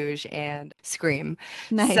 Moulin Rouge, and Scream.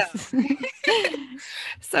 Nice.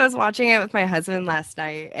 So I was watching it with my husband last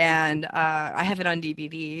night, and I have it on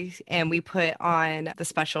DVD, and we put on the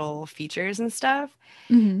special features and stuff.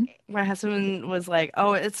 Hmm. My husband was like,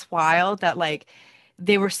 "Oh, it's wild that like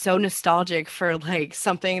they were so nostalgic for like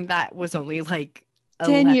something that was only like 10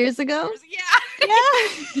 11 years ago? years." Yeah.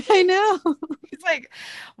 Yeah, I know. He's like,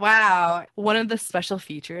 wow. One of the special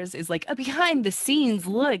features is like a behind the scenes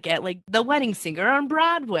look at like The Wedding Singer on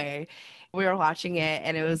Broadway. We were watching it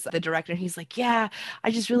and it was the director. And he's like, yeah, I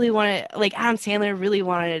just really wanted, like, Adam Sandler really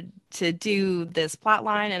wanted to do this plot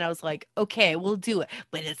line. And I was like, okay, we'll do it.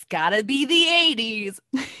 But it's got to be the 80s.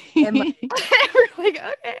 And like, we're like,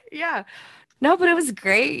 okay, yeah. No, but it was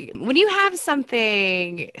great. When you have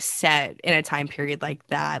something set in a time period like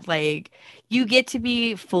that, like you get to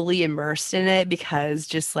be fully immersed in it because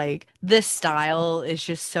just like the style is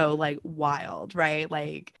just so like wild, right?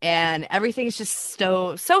 Like, and everything's just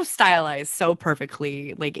so stylized so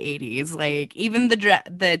perfectly like 80s. Like even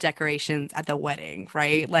the decorations at the wedding,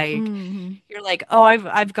 right? Like Mhm. you're like, oh,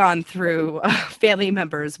 I've gone through family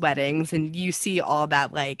members' weddings, and you see all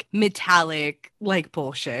that like metallic like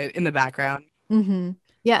bullshit in the background. Hmm.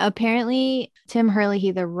 Yeah, apparently Tim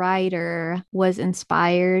Herlihy, the writer, was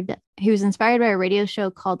inspired. He was inspired by a radio show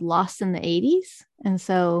called Lost in the 80's. And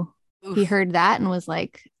so he Oof. heard that and was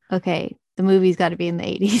like, okay, the movie's got to be in the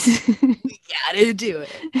 80's. We gotta do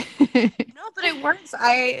it. No, but it works.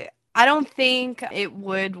 I don't think it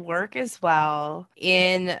would work as well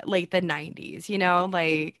in like the 90s, you know?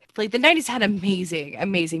 Like the 90s had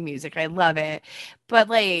amazing music. I love it. But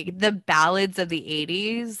like the ballads of the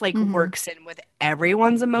 80s like Mhm. works in with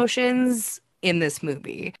everyone's emotions in this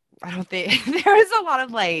movie. I don't think there was a lot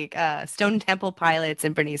of like Stone Temple Pilots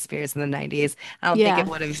and Britney Spears in the 90s. I don't think Yeah. it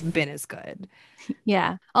would have been as good.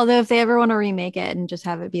 Yeah. Although if they ever want to remake it and just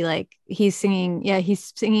have it be like he's singing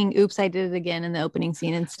Oops, I Did It Again in the opening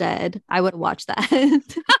scene instead, I would watch that.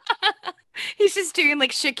 He's just doing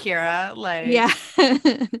like Shakira, like Yeah.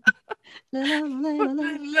 La, la,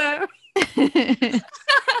 la, la.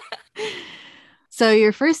 So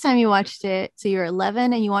your first time you watched it, so you were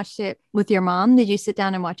 11 and you watched it with your mom. Did you sit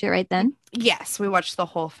down and watch it right then? Yes, we watched the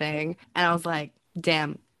whole thing, and I was like,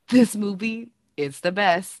 damn, this movie is the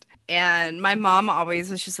best. And my mom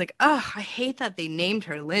always was just like, oh, I hate that they named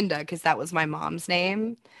her Linda because that was my mom's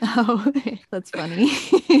name. Oh, that's funny.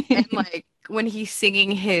 And like when he's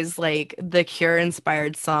singing his like The Cure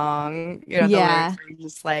inspired song, you know, the Yeah. lyrics are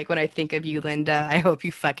just like, when I think of you, Linda, I hope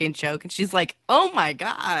you fucking choke. And she's like, oh my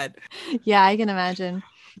God. Yeah, I can imagine.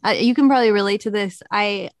 You can probably relate to this.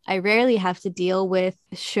 I rarely have to deal with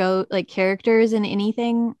show like characters in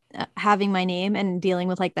anything having my name and dealing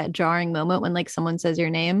with like that jarring moment when like someone says your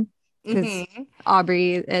name because Mhm.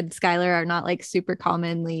 Aubrey and Skylar are not like super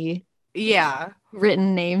commonly Yeah.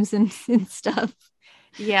 written names and stuff.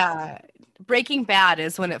 Yeah. Breaking Bad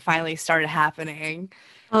is when it finally started happening.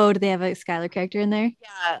 Oh, do they have a Skylar character in there?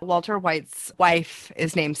 Yeah, Walter White's wife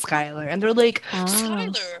is named Skylar, and they're like, Oh.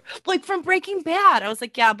 Skylar, like from Breaking Bad. I was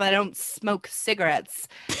like, yeah, but I don't smoke cigarettes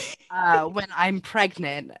when I'm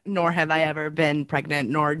pregnant, nor have I ever been pregnant,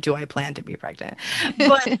 nor do I plan to be pregnant.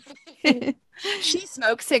 But she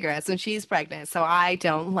smokes cigarettes when she's pregnant, so I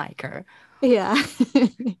don't like her. Yeah.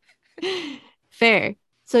 Fair.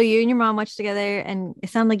 So you and your mom watched together and it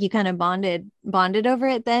sounded like you kind of bonded over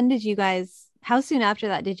it then. Did you guys, how soon after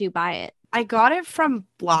that did you buy it? I got it from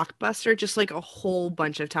Blockbuster just like a whole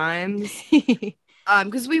bunch of times.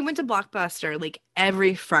 Because we went to Blockbuster like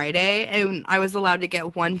every Friday, and I was allowed to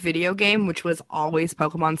get one video game, which was always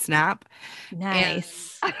Pokemon Snap.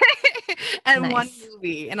 Nice. And one Nice.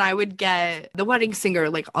 movie, and I would get The Wedding Singer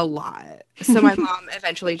like a lot. So my mom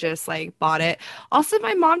eventually just like bought it. Also,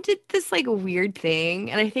 my mom did this like weird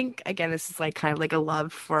thing, and I think again this is like kind of like a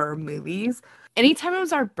love for movies. Anytime it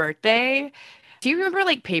was our birthday, do you remember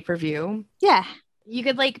like pay-per-view? Yeah. You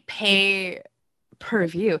could like pay per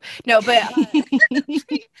view. No, but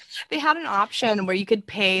they had an option where you could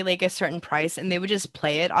pay like a certain price and they would just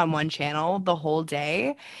play it on one channel the whole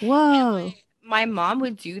day. Whoa. My mom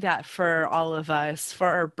would do that for all of us for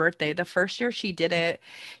our birthday. The first year she did it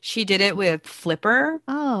with Flipper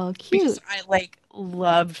Oh, because cute. I like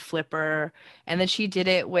loved Flipper. And then she did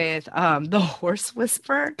it with the Horse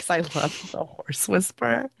Whisperer because I love the Horse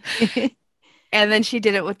Whisperer. And then she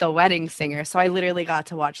did it with The Wedding Singer. So I literally got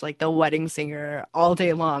to watch like The Wedding Singer all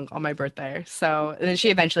day long on my birthday. So and then she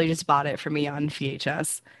eventually just bought it for me on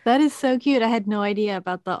VHS. That is so cute. I had no idea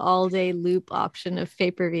about the all-day loop option of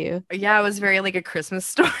pay-per-view. Yeah, it was very like a Christmas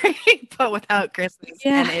story, but without Christmas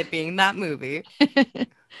Yeah. and it being that movie.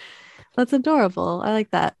 That's adorable. I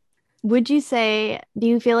like that. Would you say, do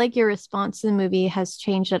you feel like your response to the movie has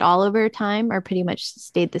changed at all over time or pretty much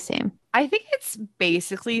stayed the same? I think it's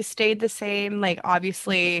basically stayed the same. Like,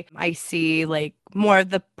 obviously, I see like more of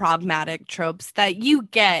the problematic tropes that you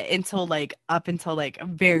get until like up until like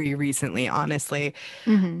very recently, honestly.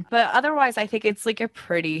 Mm-hmm. But otherwise, I think it's like a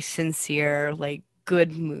pretty sincere, like,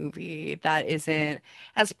 good movie that isn't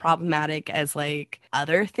as problematic as like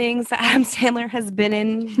other things that Adam Sandler has been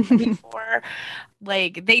in before.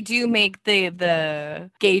 Like they do make the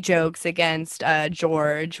gay jokes against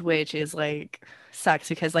George, which is like sucks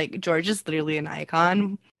because like George is literally an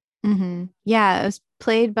icon. Mm-hmm. Yeah, it was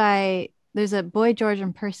played by, there's a Boy George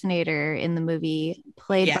impersonator in the movie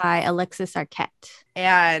played Yeah. by Alexis Arquette.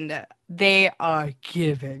 And they are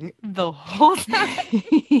giving the whole time.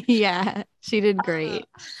 Yeah, she did great.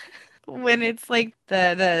 When it's like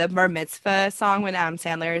the Bar Mitzvah song when Adam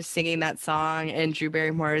Sandler is singing that song and Drew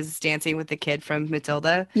Barrymore is dancing with the kid from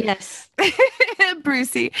Matilda. Yes.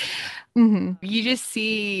 Brucey. Mm-hmm. You just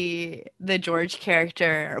see the George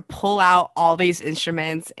character pull out all these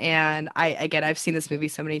instruments. And I've seen this movie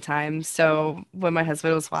so many times. So when my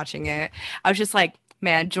husband was watching it, I was just like,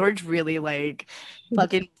 man, George really like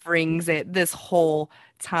fucking brings it this whole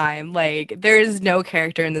time. Like there is no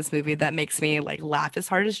character in this movie that makes me like laugh as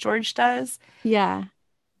hard as George does. Yeah.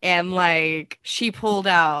 And like she pulled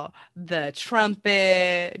out the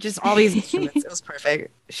trumpet, just all these instruments. It was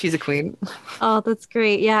perfect. She's a queen. Oh, that's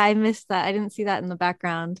great. Yeah, I missed that. I didn't see that in the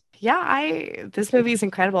background. Yeah, this movie is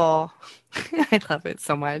incredible. I love it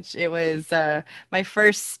so much. It was my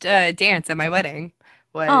first dance at my wedding.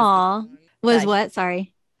 Aw. Was that- what?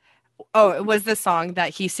 Sorry. Oh, it was the song that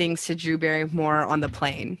he sings to Drew Barrymore on the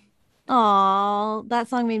plane. Oh, that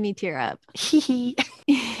song made me tear up.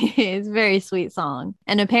 It's a very sweet song.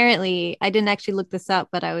 And apparently, I didn't actually look this up,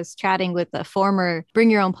 but I was chatting with a former Bring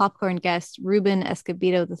Your Own Popcorn guest, Ruben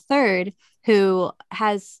Escobedo III, who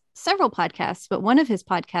has several podcasts, but one of his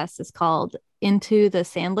podcasts is called Into the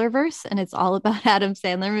Sandlerverse, and it's all about Adam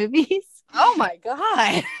Sandler movies. Oh my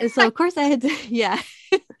God. And so, of course, I had to, yeah.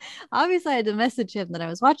 Obviously, I had to message him that I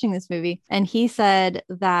was watching this movie. And he said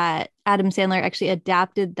that Adam Sandler actually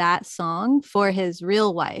adapted that song for his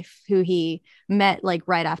real wife, who he met like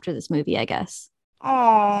right after this movie, I guess. Oh,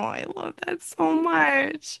 I love that so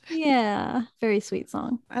much. Yeah, very sweet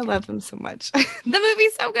song. I love him so much. The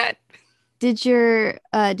movie's so good. Did your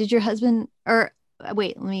husband or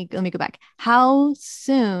wait, let me go back. How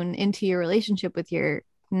soon into your relationship with your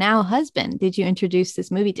now husband did you introduce this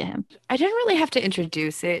movie to him? I didn't really have to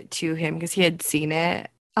introduce it to him because he had seen it.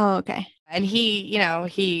 Oh, okay. And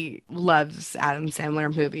he loves Adam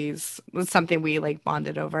Sandler movies. It was something we like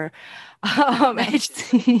bonded over. It's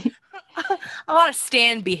just a lot of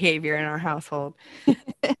stand behavior in our household.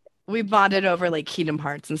 We bonded over like Kingdom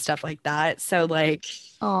Hearts and stuff like that. So like,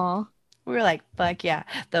 Oh, we were like, fuck yeah,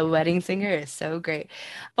 The Wedding Singer is so great.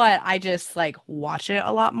 But I just like watch it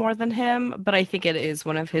a lot more than him. But I think it is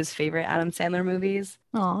one of his favorite Adam Sandler movies.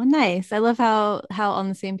 oh, nice. I love how on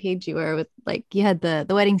the same page you were with like you had the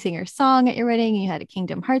Wedding Singer song at your wedding, you had a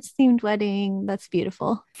Kingdom Hearts themed wedding. That's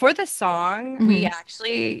beautiful. For the song, we Mhm.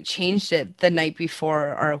 actually changed it the night before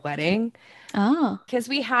our wedding. Oh, Because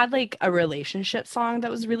we had like a relationship song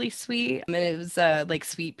that was really sweet. And it was like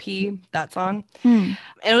Sweet Pea, that song. hmm.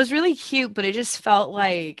 And it was really cute, but it just felt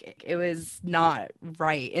like it was not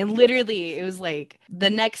right. And literally, it was like the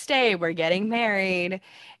next day we're getting married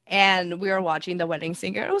and we were watching The Wedding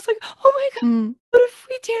Singer. I was like, oh my God, Mm. what if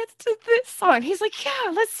we danced to this song? He's like,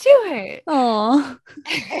 yeah, let's do it. Oh,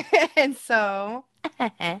 And so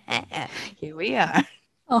here we are.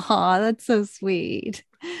 oh, that's so sweet.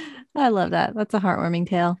 I love that. That's a heartwarming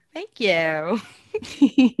tale. Thank you.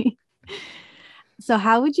 So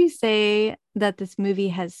how would you say that this movie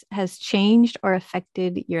has changed or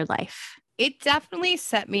affected your life? It definitely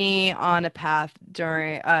set me on a path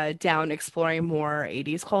down exploring more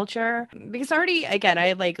 80s culture because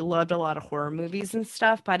I like loved a lot of horror movies and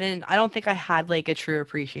stuff, but I don't think I had like a true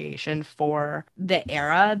appreciation for the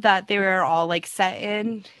era that they were all like set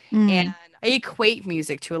in. And I equate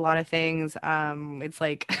music to a lot of things. It's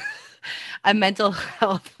like a mental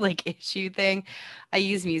health like issue thing. I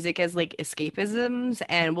use music as like escapisms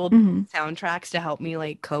and will Mhm. soundtracks to help me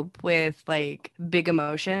like cope with like big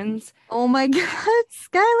emotions. Oh my God,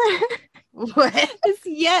 Skylar. What? It's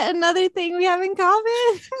yet another thing we have in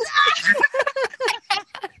common.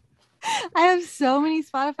 I have so many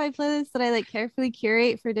Spotify playlists that I like carefully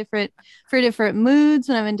curate for different moods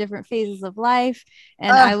when I'm in different phases of life.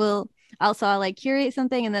 And I will also I'll like curate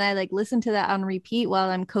something and then I like listen to that on repeat while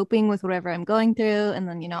I'm coping with whatever I'm going through. And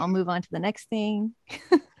then, I'll move on to the next thing.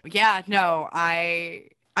 Yeah, no, I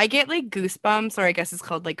get like goosebumps, or I guess it's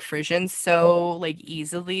called like frisson, so like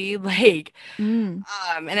easily. Like Mm.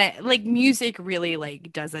 and I like music really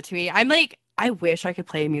like does that to me. I'm like, I wish I could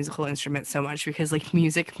play a musical instrument so much because like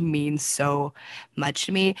music means so much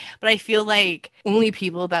to me. But I feel like only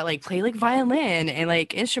people that like play like violin and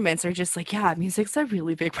like instruments are just like, yeah, music's a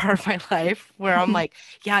really big part of my life. Where I'm like,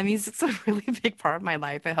 yeah, music's a really big part of my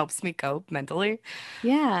life. It helps me cope mentally.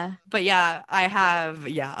 Yeah. But yeah, I have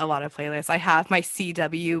a lot of playlists. I have my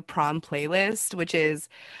CW prom playlist, which is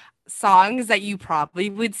songs that you probably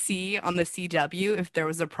would see on the CW if there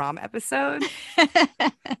was a prom episode.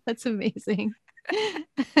 That's amazing.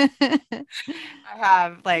 I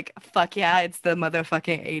have like fuck yeah, it's the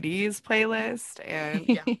motherfucking 80s playlist.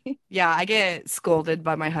 And yeah, I get scolded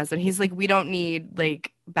by my husband. He's like, we don't need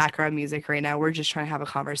like background music right now. We're just trying to have a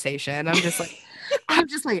conversation. I'm just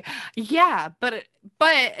like, yeah, but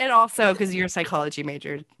and also because you're a psychology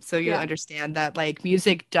major, so you understand that like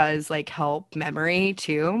music does like help memory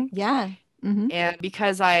too. Yeah. Mm-hmm. And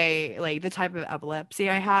because I like the type of epilepsy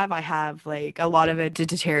I have like a lot of it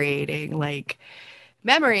deteriorating like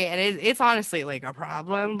memory, and it's honestly like a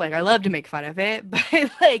problem. Like I love to make fun of it, but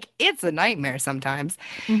like it's a nightmare sometimes.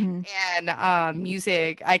 Mm-hmm. And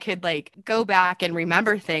music, I could like go back and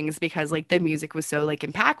remember things because like the music was so like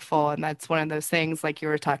impactful. And that's one of those things like you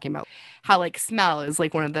were talking about, how like smell is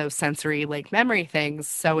like one of those sensory like memory things.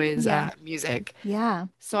 So is music. Yeah.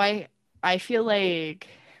 So I feel like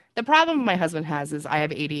the problem my husband has is I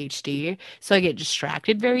have ADHD, so I get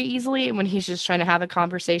distracted very easily when he's just trying to have a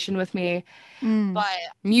conversation with me. Mm. But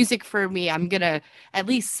music for me, I'm gonna at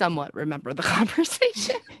least somewhat remember the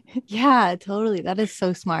conversation. Yeah, totally. That is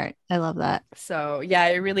so smart. I love that. So yeah,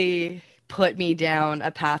 it really put me down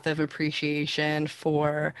a path of appreciation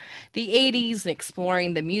for the 80s and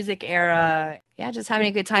exploring the music era. Yeah, just having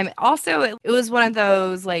a good time. Also, it was one of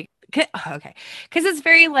those like, okay, because it's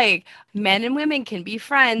very like men and women can be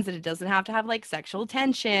friends and it doesn't have to have like sexual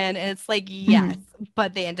tension. And it's like, yes,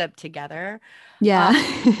 but they end up together. Yeah.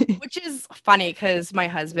 Which is funny because my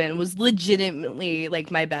husband was legitimately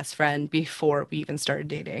like my best friend before we even started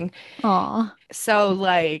dating. Aw. So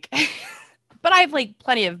like, but I have like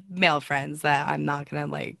plenty of male friends that I'm not gonna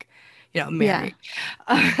like, marry.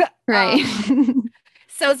 Right.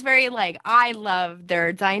 So it's very like, I love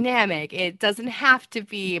their dynamic. It doesn't have to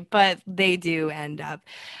be, but they do end up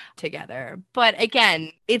together. But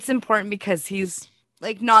again, it's important because he's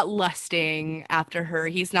like not lusting after her.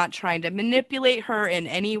 He's not trying to manipulate her in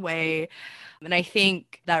any way. And I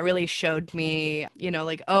think that really showed me,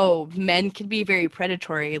 like, oh, men can be very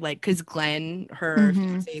predatory. Like, because Glenn, her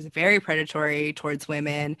fiance, is very predatory towards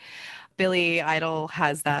women. Billy Idol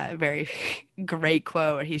has that very great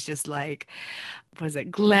quote where he's just like, was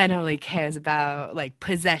it Glenn only cares about like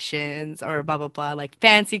possessions or blah blah blah, like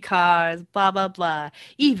fancy cars, blah blah blah.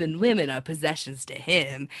 Even women are possessions to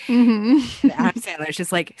him. And Adam Sandler's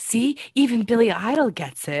just like, see, even Billy Idol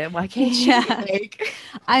gets it. Why can't she? Like,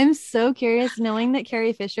 I'm so curious, knowing that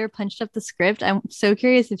Carrie Fisher punched up the script. I'm so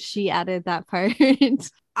curious if she added that part.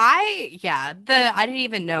 I didn't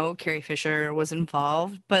even know Carrie Fisher was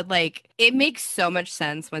involved, but like it makes so much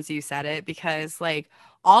sense once you said it because like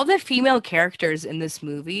all the female characters in this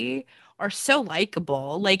movie are so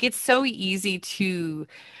likable. Like it's so easy to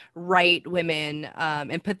write women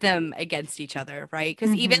and put them against each other, right?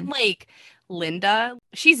 Because even like Linda,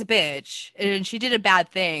 she's a bitch and she did a bad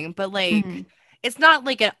thing, but like it's not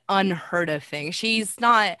like an unheard of thing. She's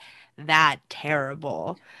not that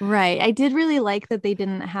terrible. Right. I did really like that they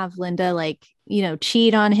didn't have Linda like,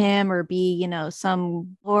 cheat on him or be,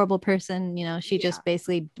 some horrible person. She just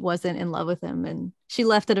basically wasn't in love with him and she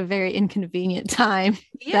left at a very inconvenient time,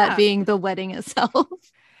 that being the wedding itself.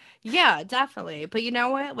 Yeah, definitely. But you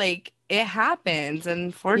know what? Like it happens.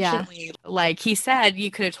 Unfortunately, like he said,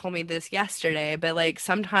 you could have told me this yesterday, but like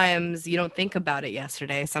sometimes you don't think about it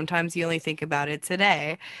yesterday. Sometimes you only think about it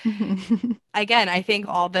today. Again, I think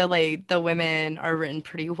all the women are written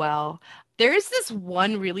pretty well. There's this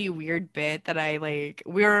one really weird bit that I like.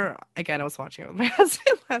 I was watching it with my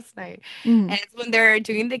husband last night, and it's when they're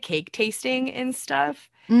doing the cake tasting and stuff.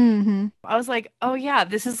 Mm-hmm. I was like, oh yeah,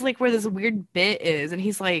 this is like where this weird bit is. And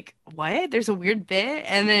he's like, what? There's a weird bit?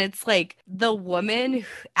 And then it's like the woman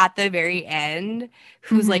at the very end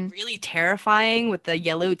who's like really terrifying with the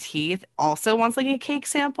yellow teeth also wants like a cake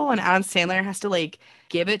sample. And Adam Sandler has to like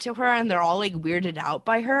give it to her, and they're all like weirded out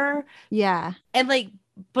by her. Yeah. And like,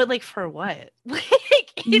 but like for what?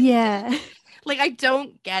 Yeah. Like, I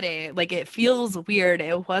don't get it. Like, it feels weird.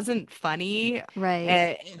 It wasn't funny.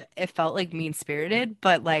 Right. It felt like mean-spirited,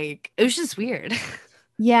 but like it was just weird.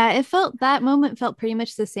 Yeah, that moment felt pretty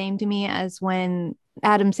much the same to me as when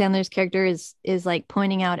Adam Sandler's character is like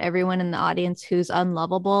pointing out everyone in the audience who's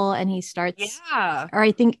unlovable, and he starts, Yeah. or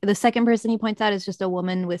I think the second person he points out is just a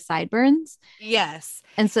woman with sideburns. Yes.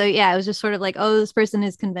 And so yeah, it was just sort of like, oh, this person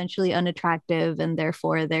is conventionally unattractive and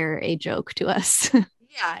therefore they're a joke to us.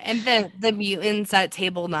 Yeah, and then the mutants at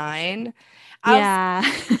table 9. Yeah.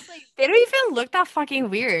 Like, they don't even look that fucking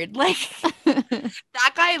weird. Like,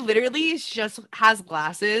 that guy literally just has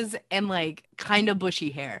glasses and like kind of bushy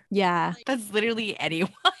hair. Yeah. Like, that's literally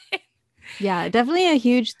anyone. Yeah, definitely a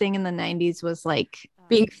huge thing in the 90s was like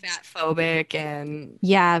Being fat phobic and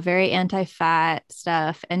yeah, very anti-fat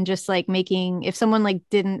stuff, and just like making, if someone like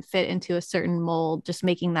didn't fit into a certain mold, just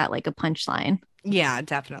making that like a punchline. yeah,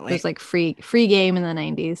 definitely. It was like free game in the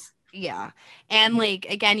 90s. Yeah. And like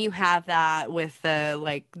again, you have that with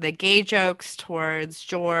the gay jokes towards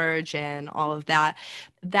George and all of that.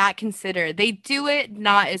 That considered, they do it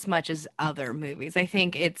not as much as other movies. I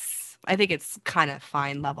think it's kind of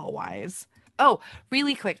fine level wise. Oh,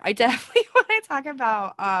 really quick. I definitely want to talk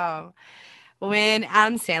about when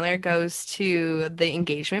Adam Sandler goes to the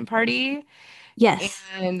engagement party. Yes.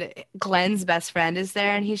 And Glenn's best friend is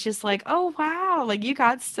there, and he's just like, oh, wow, like you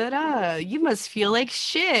got stood up. You must feel like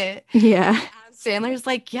shit. Yeah. And Sandler's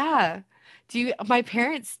like, yeah. My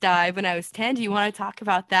parents died when I was 10. Do you want to talk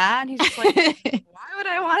about that? And he's just like, why would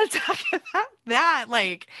I want to talk about that?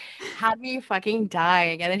 Like, had me fucking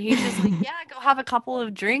dying. And then he's just like, yeah, go have a couple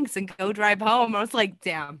of drinks and go drive home. I was like,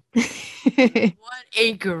 damn. What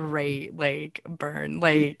a great, like, burn.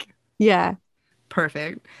 Like, yeah.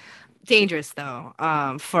 perfect. Dangerous though,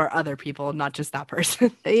 for other people, not just that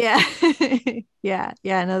person. Yeah. Yeah,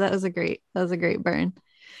 no, that was a great burn.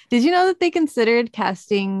 Did you know that they considered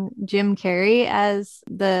casting Jim Carrey as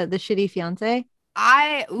the shitty fiance?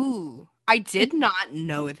 I did not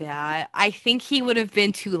know that. I think he would have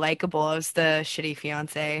been too likable as the shitty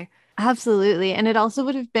fiance. Absolutely. And it also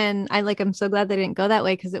would have been, I'm so glad they didn't go that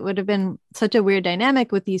way, because it would have been such a weird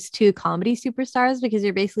dynamic with these two comedy superstars, because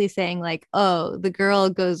you're basically saying like, oh, the girl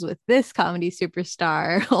goes with this comedy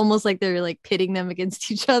superstar, almost like they're like pitting them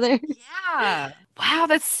against each other. Yeah. Wow,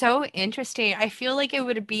 that's so interesting. I feel like it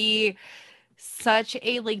would be such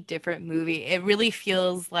a like different movie. It really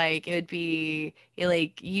feels like it would be a,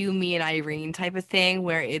 like you, me, and Irene type of thing,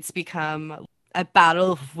 where it's become a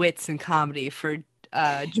battle of wits and comedy for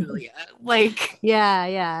Julia. Like,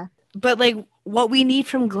 Yeah. but like what we need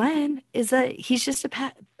from Glenn is that he's just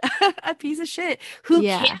a piece of shit who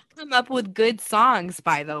can't come up with good songs,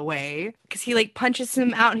 by the way, because he like punches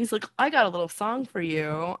him out and he's like, I got a little song for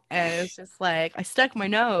you, and it's just like, I stuck my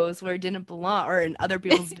nose where it didn't belong or in other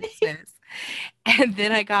people's business, and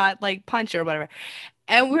then I got like punched or whatever,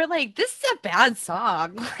 and we're like, this is a bad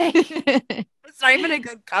song. Like, it's not even a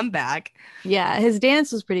good comeback. Yeah, his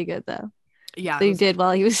dance was pretty good though. Yeah, that he did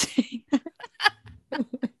while he was saying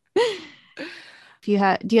do you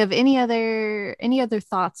have any other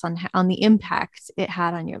thoughts on the impact it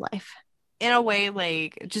had on your life? In a way,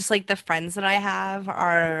 like just like the friends that I have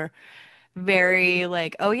are very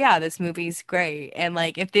like, oh yeah, this movie's great, and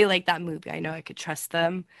like if they like that movie, I know I could trust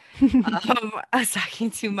them. I was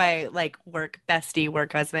talking to my like work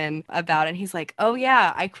husband about it, and he's like, oh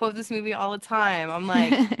yeah, I quote this movie all the time. I'm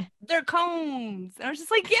like, they're cones, and I was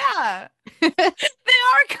just like, yeah, they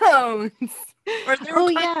are cones, or they're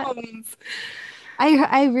cones. Yeah.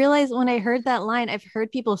 I realized when I heard that line, I've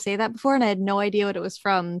heard people say that before, and I had no idea what it was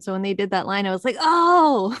from. So when they did that line, I was like,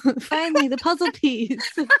 oh, finally the puzzle piece.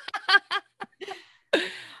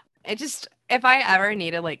 It just, if I ever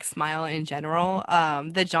need to like smile in general,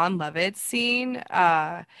 the John Lovitz scene,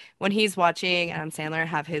 when he's watching Adam Sandler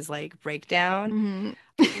have his like breakdown,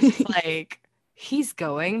 he's like, he's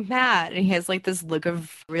going mad, and he has like this look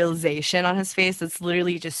of realization on his face that's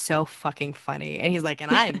literally just so fucking funny, and he's like, and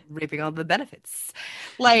I'm reaping all the benefits.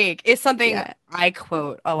 Like, it's something I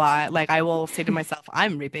quote a lot. Like, I will say to myself,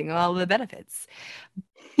 I'm reaping all the benefits.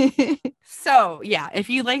 So yeah, if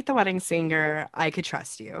you like The Wedding Singer, I could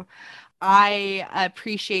trust you. I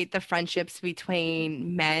appreciate the friendships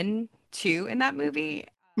between men too in that movie.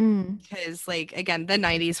 Because like again, the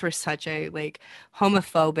 90's were such a like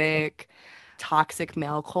homophobic, toxic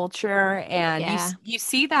male culture, and Yeah. you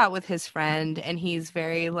see that with his friend, and he's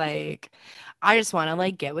very like, I just want to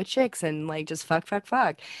like get with chicks and like just fuck fuck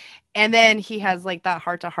fuck. And then he has like that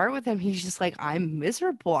heart to heart with him. He's just like, I'm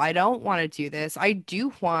miserable. I don't want to do this. I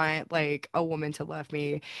do want like a woman to love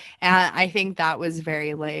me. And I think that was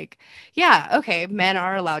very like, yeah, okay, men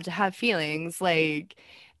are allowed to have feelings. Like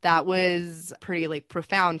that was pretty like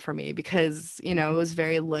profound for me because, you know, it was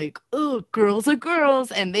very like, oh, girls are girls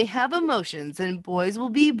and they have emotions and boys will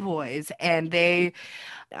be boys and they,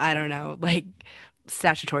 I don't know, like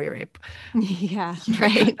statutory rape. Yeah, You can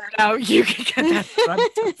right. cut that out. You can cut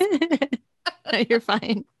that out. No, you're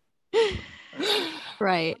fine.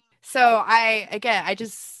 Right. So I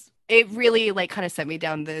just it really like kind of set me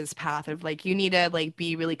down this path of like you need to like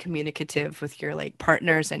be really communicative with your like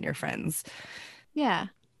partners and your friends. Yeah.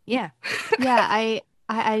 Yeah. Yeah.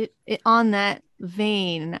 On that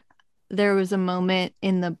vein, there was a moment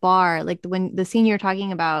in the bar, like when the scene you're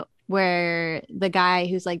talking about, where the guy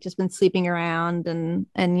who's like just been sleeping around and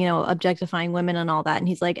you know objectifying women and all that, and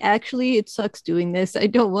he's like, actually, it sucks doing this. I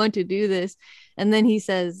don't want to do this. And then he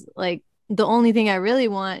says, like, the only thing I really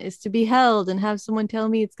want is to be held and have someone tell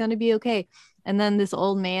me it's gonna be okay. And then this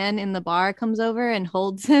old man in the bar comes over and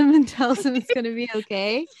holds him and tells him it's gonna be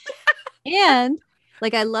okay. And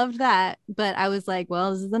like I loved that, but I was like,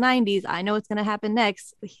 well, this is the 90's. I know what's gonna happen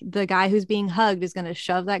next. The guy who's being hugged is gonna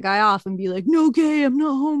shove that guy off and be like, no gay, I'm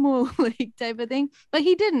not homo, like type of thing. But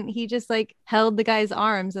he didn't. He just like held the guy's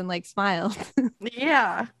arms and like smiled.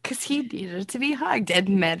 Yeah, because he needed to be hugged, and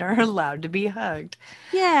men are allowed to be hugged.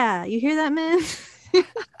 Yeah, you hear that, man?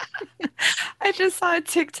 I just saw a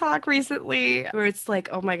TikTok recently where it's like,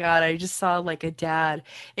 oh my God, I just saw like a dad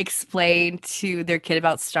explain to their kid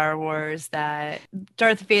about Star Wars that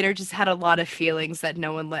Darth Vader just had a lot of feelings that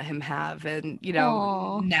no one let him have. And, you know,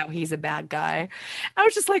 Aw. now he's a bad guy. I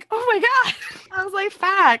was just like, oh my God. I was like,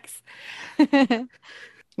 facts.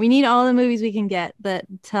 We need all the movies we can get that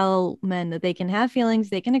tell men that they can have feelings,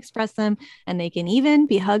 they can express them, and they can even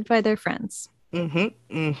be hugged by their friends.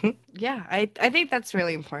 Yeah, I think that's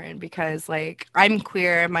really important because like I'm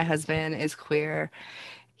queer, my husband is queer.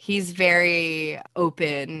 He's very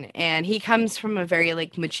open and he comes from a very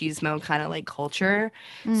like machismo kind of like culture.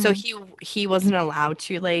 So he wasn't allowed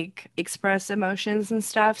to like express emotions and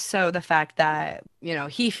stuff. So the fact that, you know,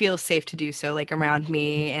 he feels safe to do so like around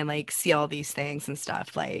me and like see all these things and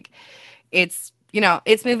stuff, like it's, you know,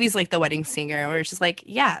 it's movies like The Wedding Singer where it's just like,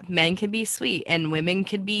 yeah, men can be sweet and women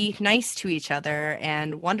can be nice to each other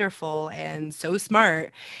and wonderful and so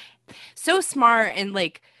smart and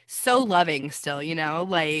like so loving still, you know,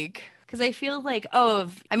 like because I feel like, oh,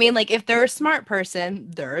 I mean, like if they're a smart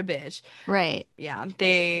person, they're a bitch. Right. Yeah,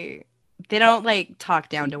 they don't like talk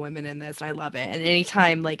down to women in this, and I love it. And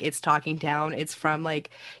anytime like it's talking down, it's from like,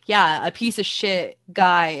 yeah, a piece of shit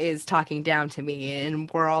guy is talking down to me,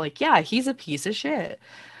 and we're all like, yeah, he's a piece of shit.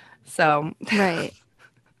 So Right.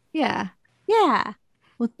 Yeah. Yeah.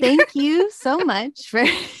 Well, thank you so much for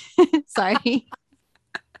sorry.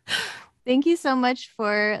 Thank you so much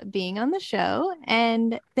for being on the show.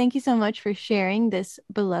 And thank you so much for sharing this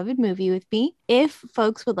beloved movie with me. If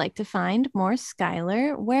folks would like to find more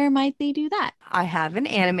Skylar, where might they do that? I have an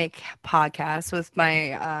anime podcast with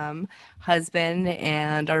my husband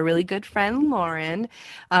and our really good friend Lauren.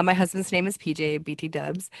 My husband's name is PJ BT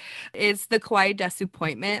Dubs. It's the Kawaii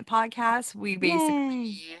Disappointment podcast. We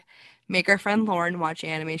basically make our friend Lauren watch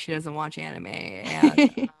anime. She doesn't watch anime,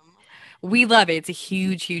 and we love it. It's a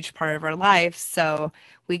huge, huge part of our life. So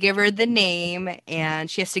we give her the name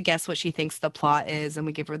and she has to guess what she thinks the plot is. And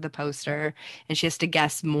we give her the poster and she has to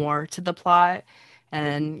guess more to the plot.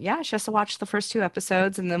 And yeah, she has to watch the first 2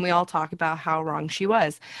 episodes and then we all talk about how wrong she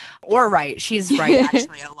was. Or right. She's right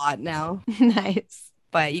actually a lot now. Nice.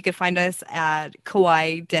 But you can find us at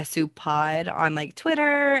Kawaii Desu Pod on like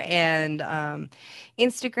Twitter and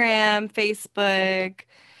Instagram, Facebook,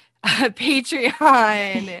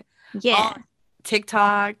 Patreon. Yeah.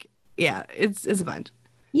 TikTok. Yeah, it's a bunch.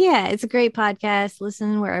 Yeah, it's a great podcast.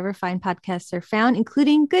 Listen wherever fine podcasts are found,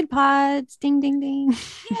 including Good Pods. Ding, ding, ding.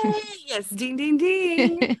 Yay, yes, ding, ding,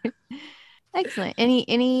 ding. Excellent.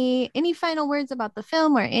 Any final words about the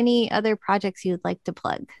film or any other projects you'd like to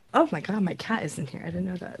plug? Oh my God, my cat is in here. I didn't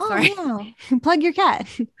know that. Oh, Sorry. no. Plug your cat.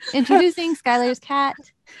 Introducing Skylar's cat.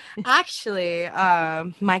 Actually,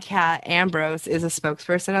 my cat Ambrose is a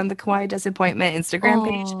spokesperson on the Kawaii Disappointment Instagram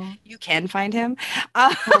page. You can find him.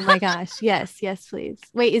 Oh my gosh. Yes, yes, please.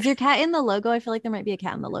 Wait, is your cat in the logo? I feel like there might be a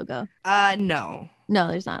cat in the logo. No. No,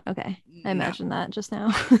 there's not. Okay. I No. imagined that just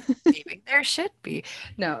now. Maybe there should be.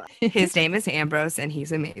 No, his name is Ambrose, and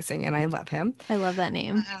he's amazing, and I love him. I love that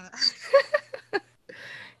name.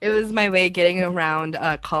 It was my way of getting around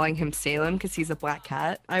calling him Salem because he's a black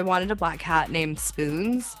cat. I wanted a black cat named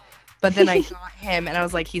Spoons, but then I got him, and I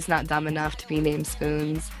was like, he's not dumb enough to be named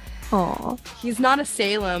Spoons. Aw. He's not a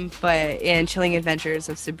Salem, but in Chilling Adventures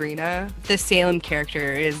of Sabrina, the Salem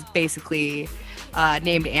character is basically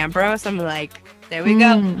named Ambrose. I'm like, there we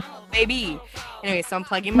go, baby. Anyway, so I'm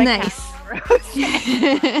plugging my Nice.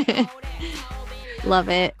 cat. Love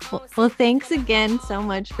it. Well, thanks again so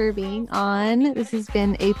much for being on. This has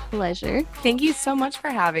been a pleasure. Thank you so much for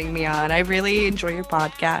having me on. I really enjoy your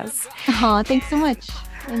podcast. Aw, thanks so much.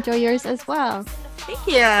 Enjoy yours as well. Thank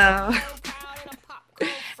you.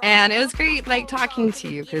 And it was great, like, talking to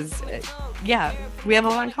you because, yeah, we have a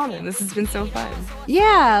lot in common. This has been so fun.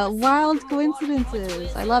 Yeah, wild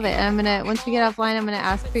coincidences. I love it. And once we get offline, I'm gonna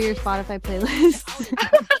ask for your Spotify playlist.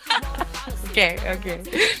 Okay.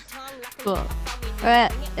 Cool. All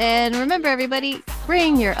right, and remember, everybody,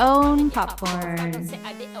 bring your own popcorn.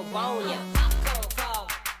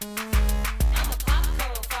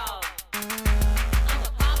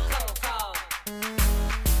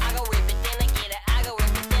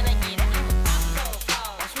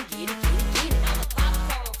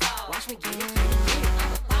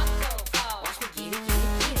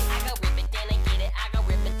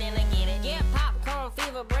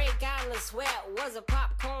 Was a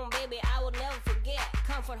popcorn baby, I will never forget.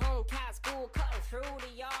 Comfort home, cat school, cutting through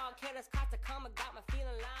the yard. Careless cost to come, got me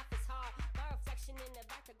feeling life is hard. My reflection in the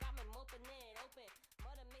back, got me moping it open.